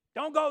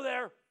 Don't go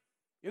there.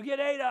 You'll get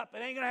ate up. It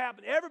ain't going to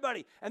happen.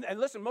 Everybody. And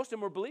listen, most of them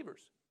were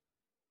believers.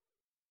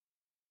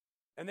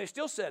 And they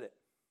still said it.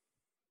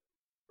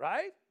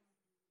 Right?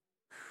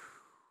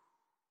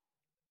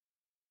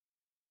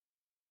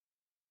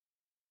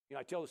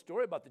 I tell the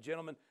story about the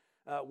gentleman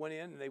went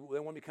in, and they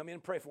wanted me to come in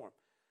and pray for him.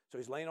 So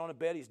he's laying on a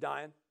bed. He's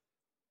dying.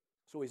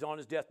 So he's on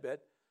his deathbed.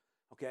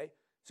 Okay?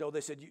 So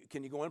they said,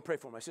 can you go in and pray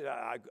for him? I said,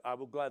 I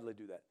will gladly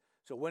do that.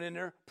 So went in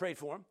there, prayed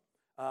for him.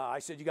 I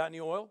said, you got any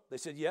oil? They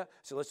said, yeah. I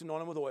said, let's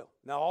anoint him with oil.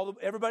 Now,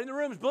 everybody in the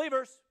room is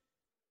believers.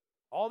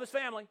 All of his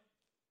family.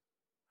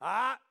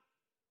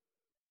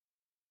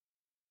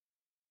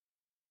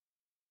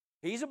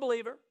 He's a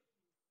believer.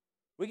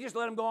 We can just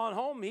let him go on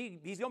home.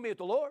 He's going to be with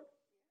the Lord.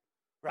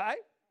 Right?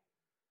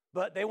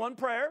 But they want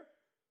prayer.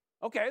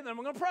 Okay, then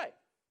we're going to pray.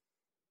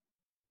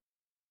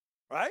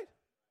 Right?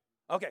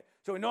 Okay,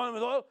 so we anointed him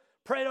with oil,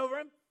 prayed over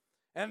him,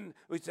 and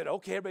we said,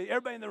 okay,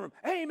 everybody in the room,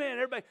 amen,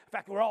 everybody. In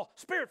fact, we're all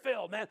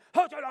spirit-filled, man.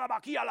 All right,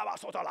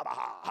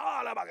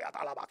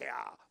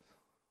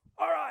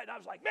 and I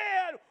was like,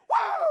 man,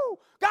 whoa,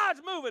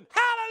 God's moving.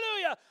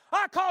 Hallelujah.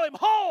 I call him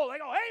whole. They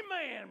go,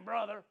 amen,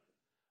 brother.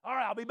 All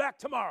right, I'll be back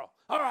tomorrow.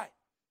 All right.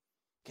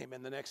 Came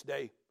in the next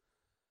day.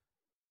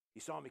 He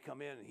saw me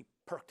come in, and he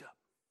perked up.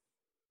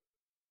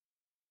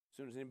 As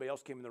soon as anybody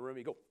else came in the room,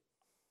 he'd go.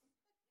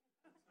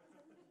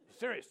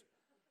 Serious.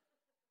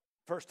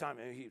 First time,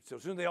 so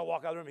as soon as they all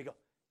walk out of the room, he'd go,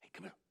 hey,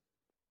 come here.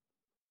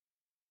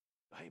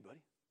 Hey, buddy.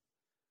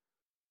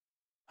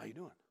 How you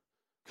doing?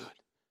 Good.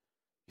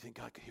 You think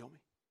God could heal me?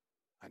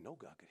 I know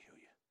God could heal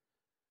you.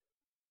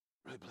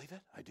 Really believe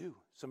that? I do.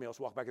 Somebody else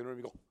walk back in the room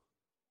and go,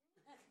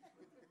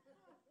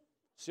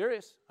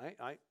 serious.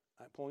 I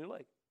pulling your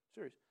leg.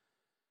 Serious.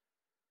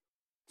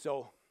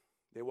 So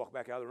they walk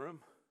back out of the room.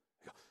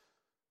 They go,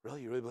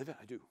 really? You really believe it?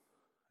 I do.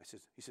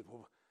 He said,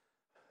 well,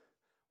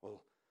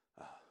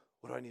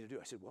 what do I need to do?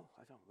 I said, well,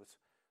 I don't.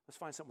 Let's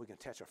find something we can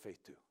attach our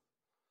faith to.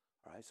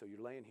 All right, so you're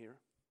laying here.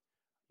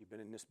 You've been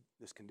in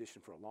this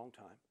condition for a long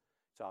time.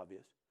 It's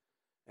obvious.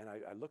 And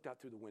I looked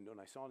out through the window, and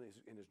I saw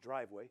in his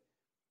driveway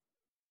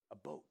a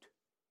boat.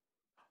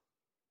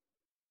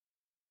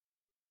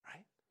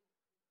 Right?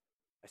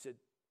 I said,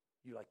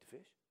 you like to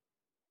fish?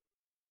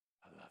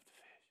 I love to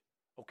fish.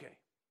 Okay,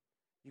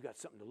 you got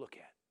something to look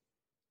at.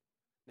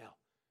 Now,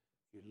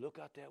 you look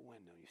out that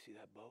window, you see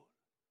that boat?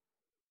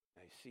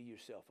 Now you see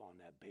yourself on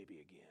that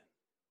baby again.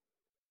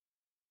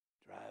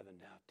 Driving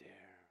out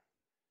there.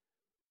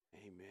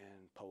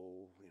 Amen.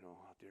 Pole,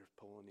 out there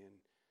pulling in.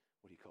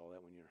 What do you call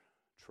that when you're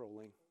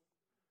trolling?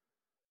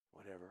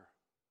 Whatever.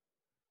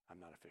 I'm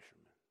not a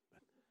fisherman.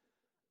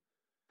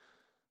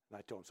 And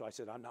I told him, so I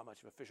said, I'm not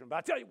much of a fisherman. But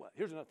I tell you what,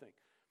 here's another thing.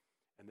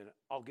 And then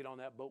I'll get on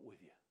that boat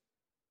with you.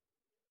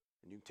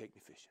 And you can take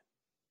me fishing.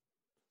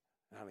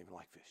 And I don't even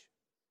like fish.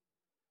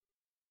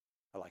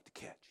 I like to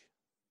catch.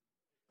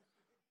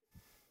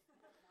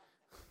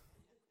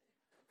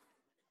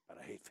 But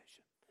I hate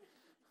fishing.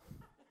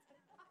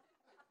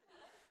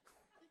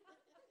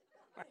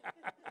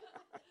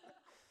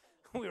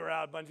 We were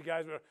out, a bunch of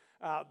guys were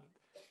out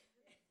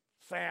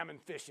salmon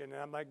fishing, and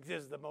I'm like,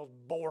 this is the most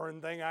boring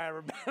thing I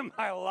ever been in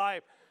my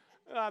life.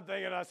 And I'm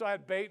thinking, so I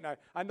had bait, and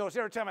I noticed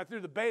every time I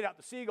threw the bait out,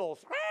 the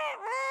seagulls,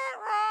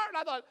 and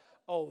I thought,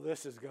 oh,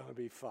 this is going to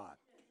be fun.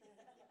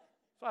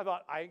 So I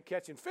thought, I ain't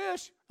catching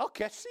fish. I'll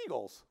catch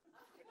seagulls.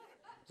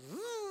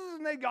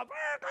 And they go,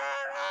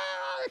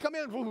 they come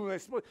in,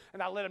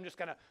 and I let them just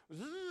kind of,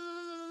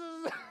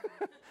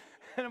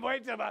 and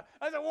wait till I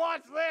said,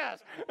 watch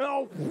this. And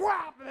I'll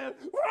whop, and then,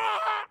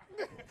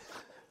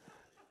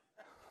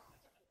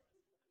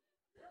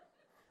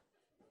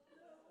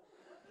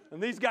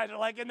 and these guys are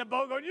like in the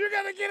boat going, you're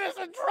going to get us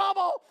in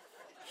trouble.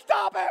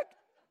 Stop it.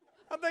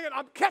 I'm thinking,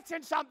 I'm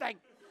catching something.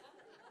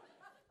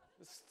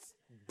 It's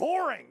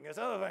boring, this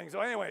other thing.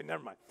 So anyway,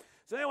 never mind.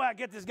 So anyway, I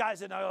get this guy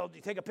said, "Oh,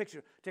 you take a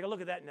picture. Take a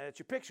look at that, and that's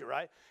your picture,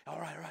 right?" All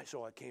right.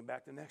 So I came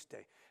back the next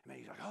day. And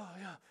he's like, "Oh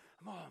yeah,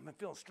 I'm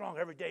feeling strong.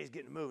 Every day he's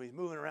getting moving. He's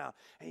moving around.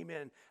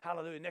 Amen.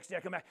 Hallelujah." Next day I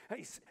come back, and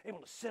he's able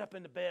to sit up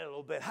in the bed a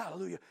little bit.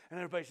 Hallelujah. And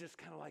everybody's just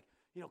kind of like,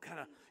 they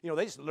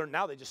just learned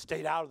now. They just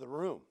stayed out of the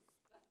room.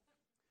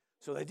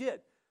 So they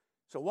did.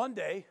 So one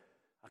day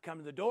I come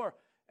to the door,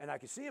 and I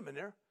could see him in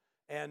there,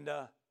 and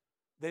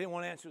they didn't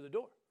want to answer the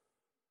door.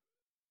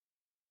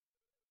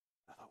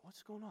 I thought,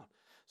 what's going on?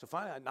 So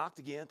finally, I knocked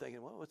again,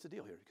 thinking, well, what's the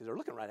deal here? Because they're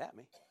looking right at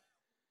me.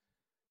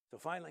 So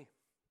finally,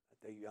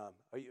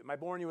 am I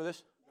boring you with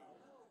this?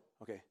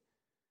 No. Okay.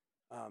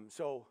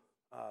 So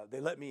they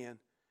let me in,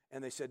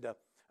 and they said,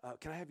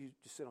 can I have you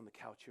just sit on the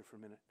couch here for a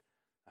minute?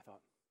 I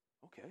thought,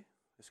 okay,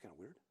 that's kind of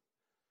weird.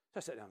 So I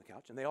sat down on the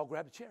couch, and they all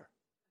grabbed a chair.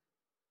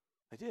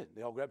 They did.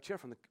 They all grabbed a chair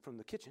from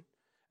the kitchen,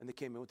 and they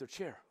came in with their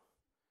chair,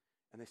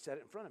 and they sat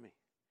it in front of me.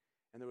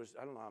 And there was,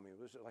 I don't know how many,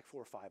 there was like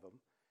 4 or 5 of them,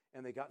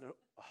 and they got in a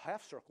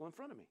half circle in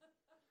front of me.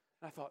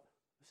 And I thought,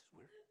 this is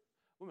weird.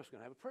 We're just going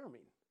to have a prayer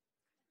meeting,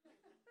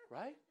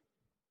 right?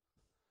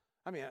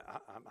 I mean,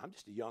 I'm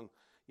just a young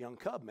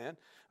cub, man.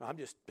 I'm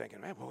just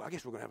thinking, man, well, I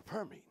guess we're going to have a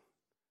prayer meeting.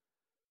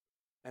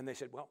 And they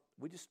said, well,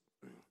 we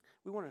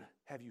want to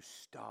have you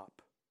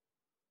stop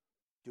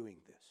doing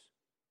this.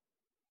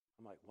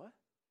 I'm like, what?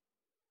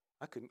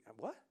 I couldn't,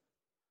 what?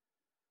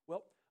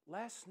 Well,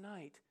 last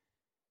night,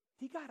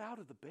 he got out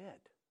of the bed.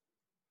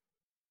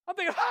 I'm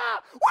thinking,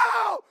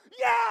 wow,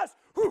 yes!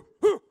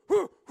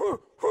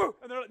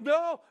 And they're like,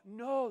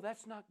 no,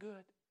 that's not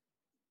good.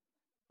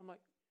 I'm like,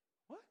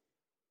 what?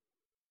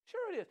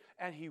 Sure it is.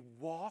 And he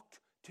walked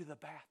to the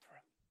bathroom.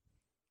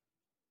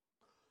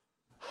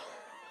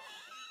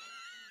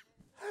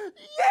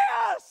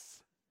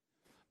 Yes!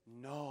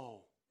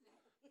 No,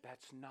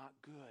 that's not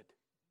good.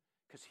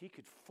 Because he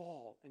could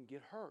fall and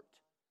get hurt.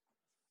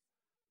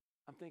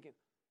 I'm thinking,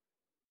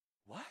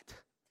 what?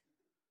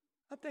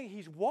 I'm thinking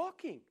he's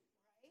walking.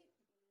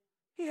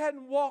 He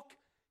hadn't walked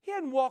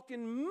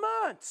in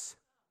months.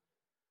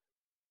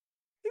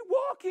 He's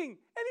walking, and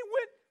he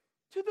went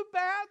to the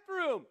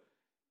bathroom.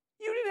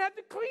 You didn't have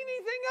to clean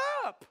anything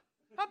up.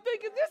 I'm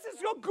thinking this is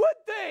a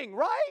good thing,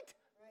 right?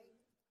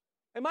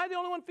 Am I the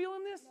only one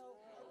feeling this? No, I'm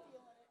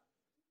feeling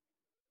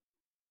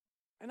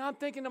it. And I'm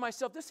thinking to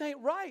myself, this ain't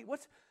right.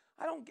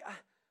 I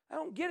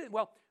don't get it.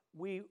 Well,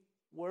 we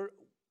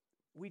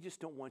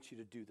just don't want you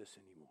to do this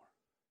anymore.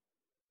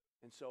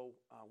 And so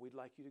we'd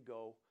like you to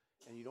go,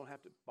 and you don't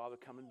have to bother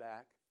coming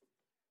back.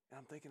 And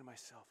I'm thinking to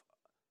myself,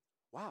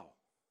 wow,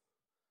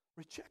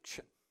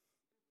 rejection,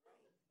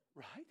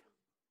 right?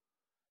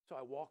 So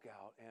I walk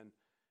out,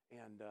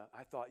 and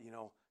I thought,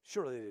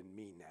 surely they didn't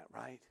mean that,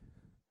 right?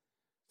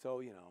 So,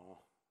 I'm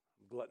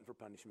glutton for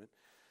punishment.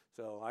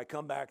 So I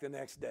come back the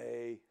next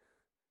day,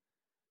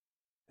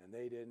 and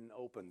they didn't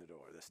open the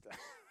door this time.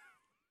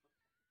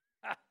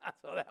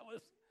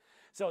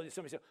 So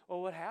somebody said,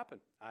 well, what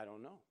happened? I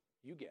don't know.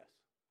 You guess.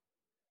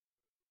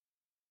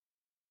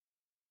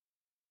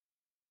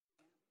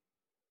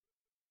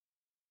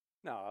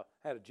 Now,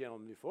 I had a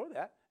gentleman before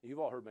that. You've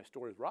all heard my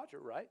story with Roger,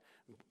 right?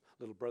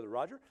 Little brother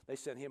Roger. They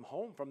sent him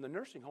home from the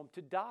nursing home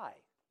to die.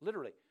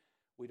 Literally.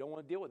 We don't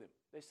want to deal with him.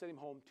 They sent him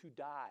home to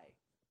die.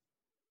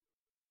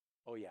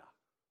 Oh, yeah.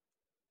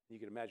 You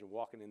can imagine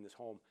walking in this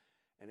home.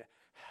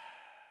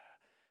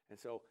 And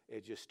so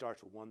it just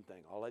starts with one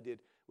thing. All I did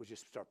was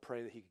just start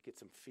praying that he could get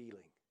some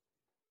feeling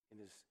in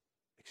his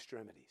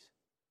extremities.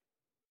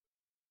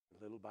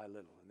 Little by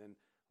little. And then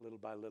little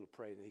by little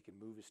pray that he could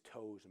move his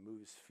toes and move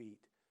his feet.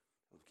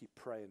 I'll keep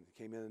praying. He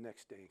came in the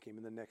next day. He came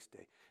in the next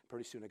day.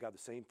 Pretty soon I got the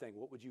same thing.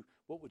 What would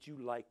you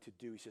like to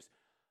do? He says,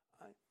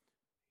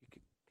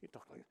 you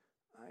talk like,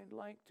 I'd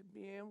like to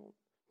be able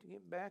to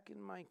get back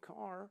in my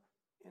car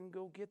and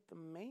go get the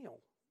mail.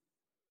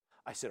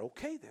 I said,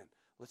 okay then,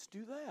 let's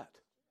do that.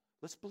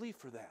 Let's believe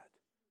for that.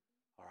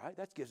 All right,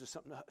 that gives us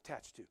something to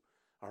attach to.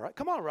 All right,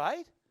 come on,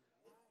 right?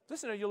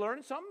 Listen, are you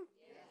learning something?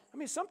 Yes. I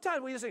mean,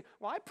 sometimes we just say,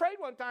 well, I prayed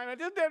one time and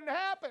it just didn't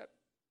happen.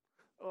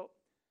 Well,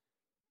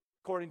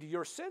 according to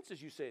your senses,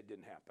 you say it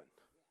didn't happen.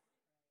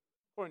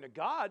 According to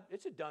God,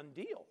 it's a done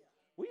deal.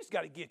 We just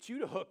got to get you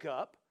to hook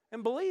up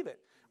and believe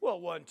it. Well,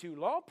 it wasn't too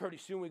long. Pretty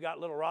soon we got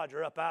little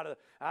Roger up out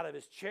of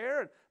his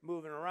chair and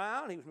moving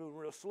around. He was moving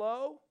real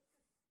slow.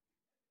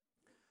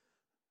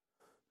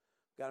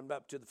 Got him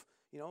up to the,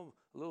 a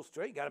little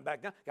straight. Got him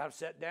back down. Got him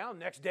set down.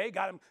 Next day,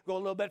 got him go a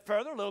little bit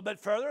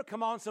further.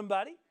 Come on,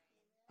 somebody.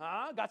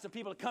 Got some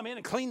people to come in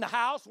and clean the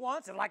house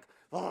once and like,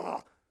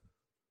 oh.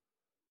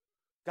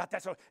 Got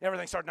that, so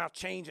everything's starting now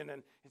changing,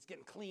 and it's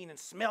getting clean and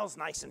smells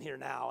nice in here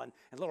now. And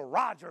little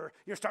Roger,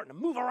 you're starting to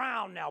move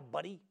around now,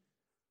 buddy.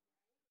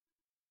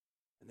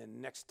 And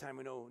then next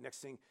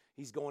thing,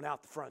 he's going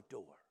out the front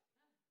door.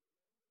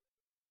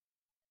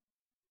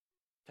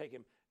 Take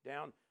him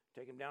down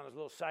this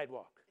little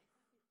sidewalk.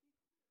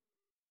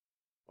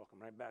 Walk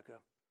him right back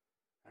up.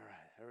 All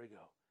right, there we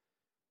go.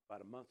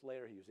 About a month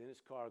later, he was in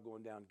his car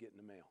going down getting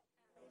the mail.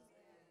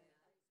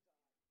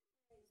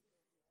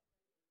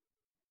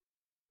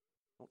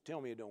 Don't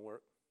tell me it don't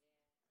work.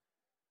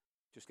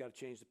 Just got to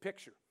change the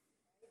picture.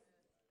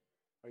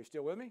 Are you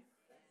still with me?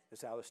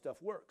 That's how this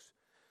stuff works.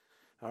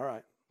 All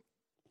right.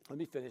 Let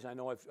me finish. I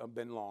know I've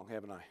been long,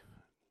 haven't I?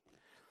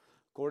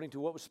 According to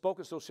what was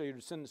spoken, so shall your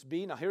descendants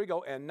be. Now here we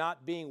go. And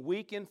not being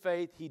weak in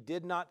faith, he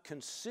did not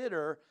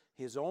consider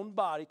his own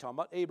body, talking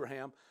about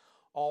Abraham,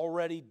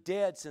 already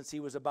dead since he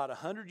was about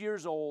 100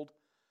 years old,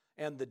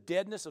 and the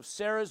deadness of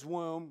Sarah's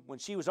womb when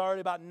she was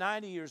already about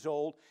 90 years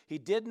old. He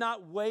did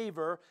not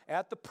waver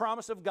at the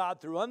promise of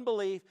God through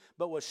unbelief,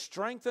 but was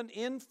strengthened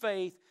in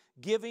faith,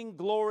 giving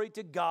glory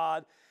to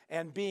God,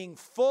 and being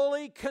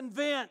fully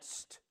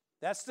convinced.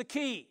 That's the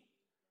key.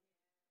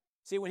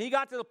 See, when he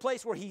got to the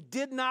place where he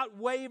did not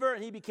waver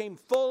and he became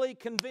fully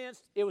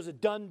convinced, it was a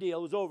done deal.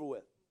 It was over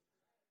with.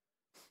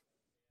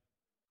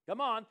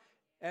 Come on.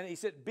 And he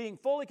said, being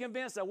fully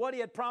convinced that what he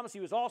had promised,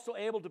 he was also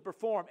able to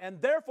perform. And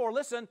therefore,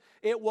 listen,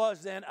 it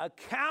was then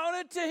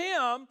accounted to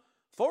him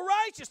for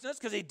righteousness,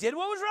 because he did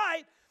what was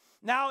right.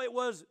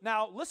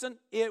 Now listen,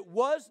 it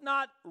was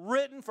not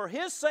written for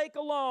his sake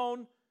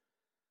alone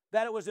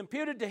that it was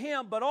imputed to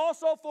him, but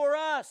also for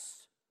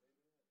us.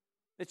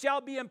 It shall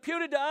be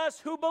imputed to us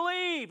who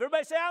believe.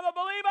 Everybody say, I'm a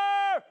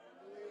believer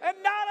and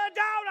not a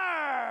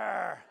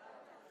doubter.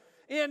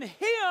 In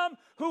him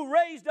who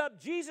raised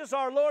up Jesus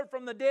our Lord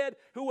from the dead,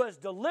 who was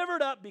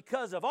delivered up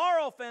because of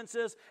our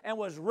offenses and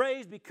was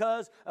raised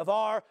because of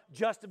our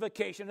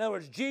justification. In other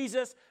words,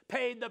 Jesus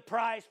paid the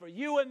price for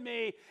you and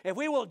me. If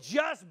we will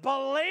just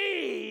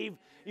believe,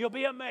 you'll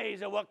be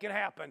amazed at what can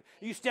happen.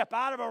 You step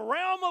out of a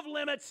realm of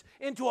limits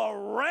into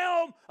a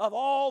realm of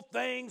all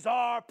things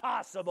are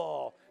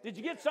possible. Did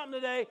you get something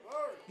today?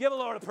 Give the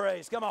Lord a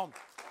praise. Come on.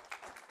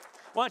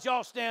 Why don't you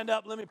all stand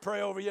up? Let me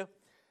pray over you.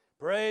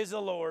 Praise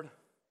the Lord.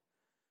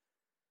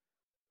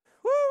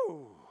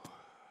 Woo!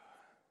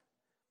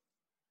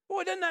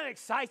 Boy, doesn't that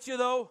excite you,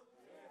 though?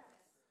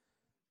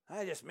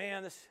 This.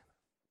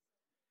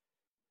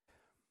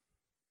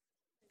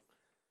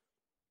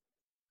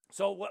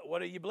 So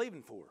what are you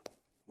believing for?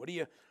 What do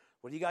you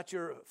got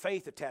your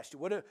faith attached to?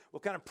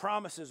 What kind of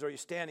promises are you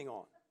standing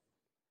on?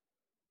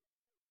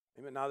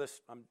 Amen. Now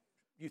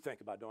you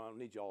think about it. I don't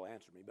need you all to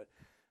answer me, but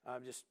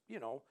I'm just,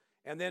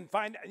 and then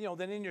find,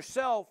 then in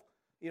yourself,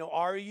 do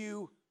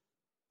you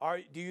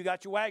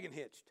got your wagon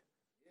hitched?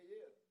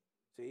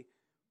 See?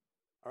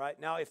 All right,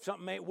 now if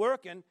something ain't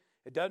working,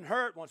 it doesn't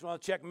hurt. Once in a while,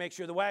 check and make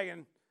sure the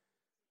wagon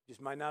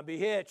just might not be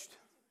hitched.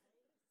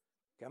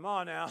 Come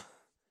on now.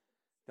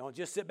 Don't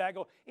just sit back and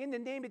go, in the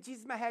name of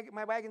Jesus,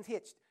 my wagon's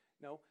hitched.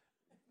 No.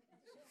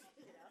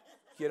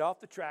 Get off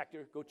the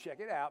tractor, go check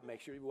it out, make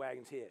sure your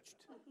wagon's hitched.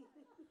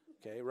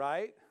 Okay,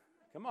 right?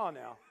 Come on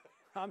now.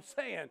 I'm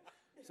saying,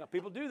 some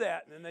people do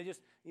that, and then they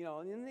just, in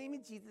the name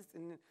of Jesus,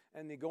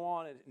 and they go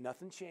on, and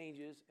nothing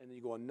changes, and then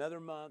you go another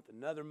month,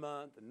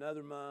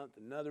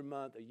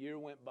 a year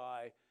went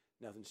by,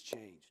 nothing's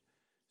changed.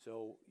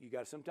 So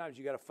sometimes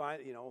you got to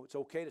find, it's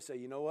okay to say,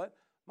 you know what?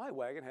 My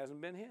wagon hasn't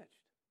been hitched.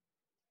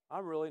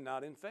 I'm really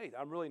not in faith.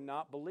 I'm really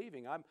not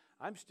believing.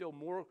 I'm still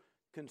more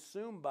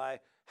consumed by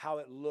how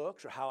it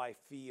looks or how I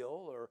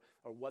feel or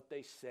what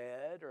they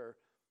said or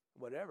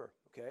whatever,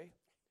 okay?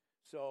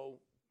 So,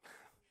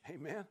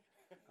 amen.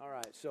 All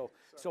right, so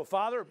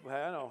Father,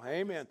 I know,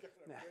 amen.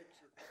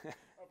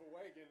 Of a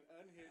wagon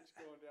unhinged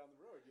going down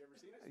the road. You ever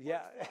seen it?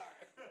 Yeah,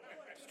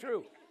 it's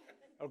true.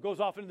 Or it goes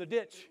off into the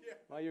ditch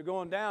while you're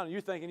going down, and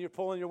you're thinking you're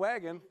pulling your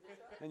wagon,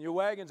 and your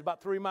wagon's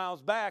about 3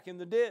 miles back in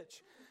the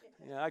ditch.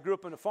 Yeah, I grew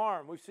up on a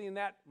farm. We've seen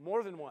that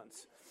more than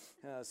once.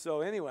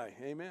 So anyway,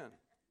 amen.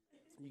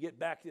 You get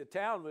back to the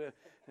town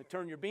and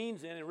turn your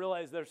beans in and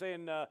realize they're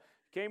saying,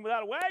 came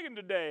without a wagon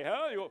today,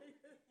 huh? You go,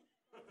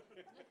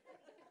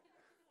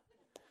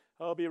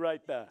 I'll be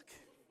right back.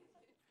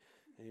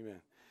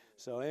 Amen.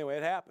 So anyway,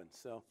 it happens.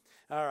 So,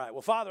 all right.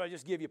 Well, Father, I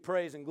just give you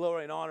praise and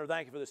glory and honor.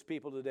 Thank you for this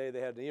people today.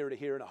 They had an ear to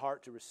hear and a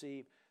heart to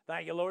receive.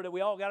 Thank you, Lord, that we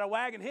all got our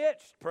wagon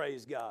hitched.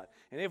 Praise God.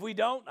 And if we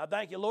don't, I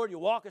thank you, Lord, you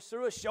walk us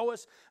through it, show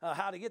us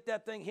how to get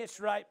that thing hitched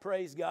right.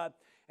 Praise God.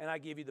 And I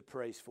give you the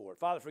praise for it.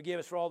 Father,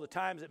 forgive us for all the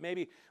times that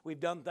maybe we've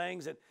done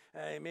things that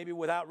maybe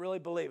without really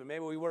believing.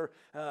 Maybe we were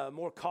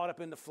more caught up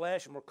in the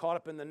flesh and more caught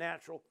up in the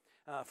natural.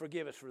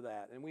 Forgive us for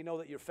that. And we know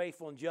that you're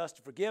faithful and just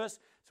to forgive us.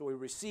 So we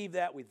receive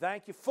that. We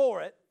thank you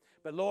for it.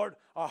 But Lord,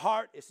 our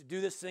heart is to do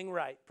this thing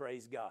right.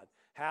 Praise God.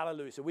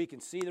 Hallelujah. So we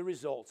can see the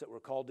results that we're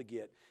called to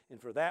get.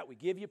 And for that, we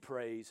give you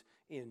praise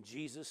in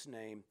Jesus'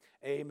 name.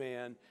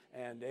 Amen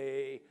and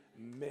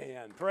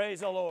amen. Praise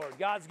the Lord.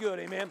 God's good.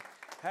 Amen.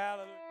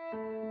 Hallelujah.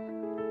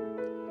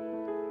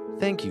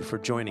 Thank you for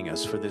joining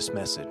us for this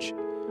message.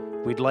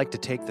 We'd like to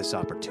take this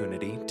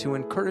opportunity to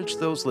encourage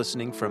those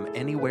listening from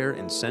anywhere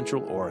in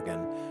Central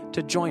Oregon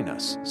to join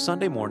us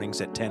Sunday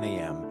mornings at 10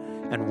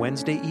 a.m. and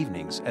Wednesday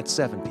evenings at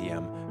 7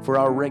 p.m. for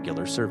our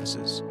regular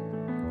services.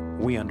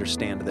 We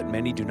understand that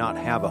many do not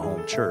have a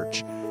home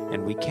church,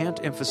 and we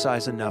can't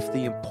emphasize enough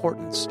the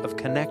importance of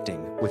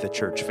connecting with a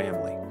church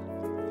family.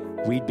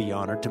 We'd be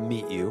honored to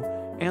meet you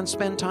and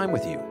spend time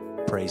with you,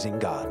 praising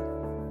God.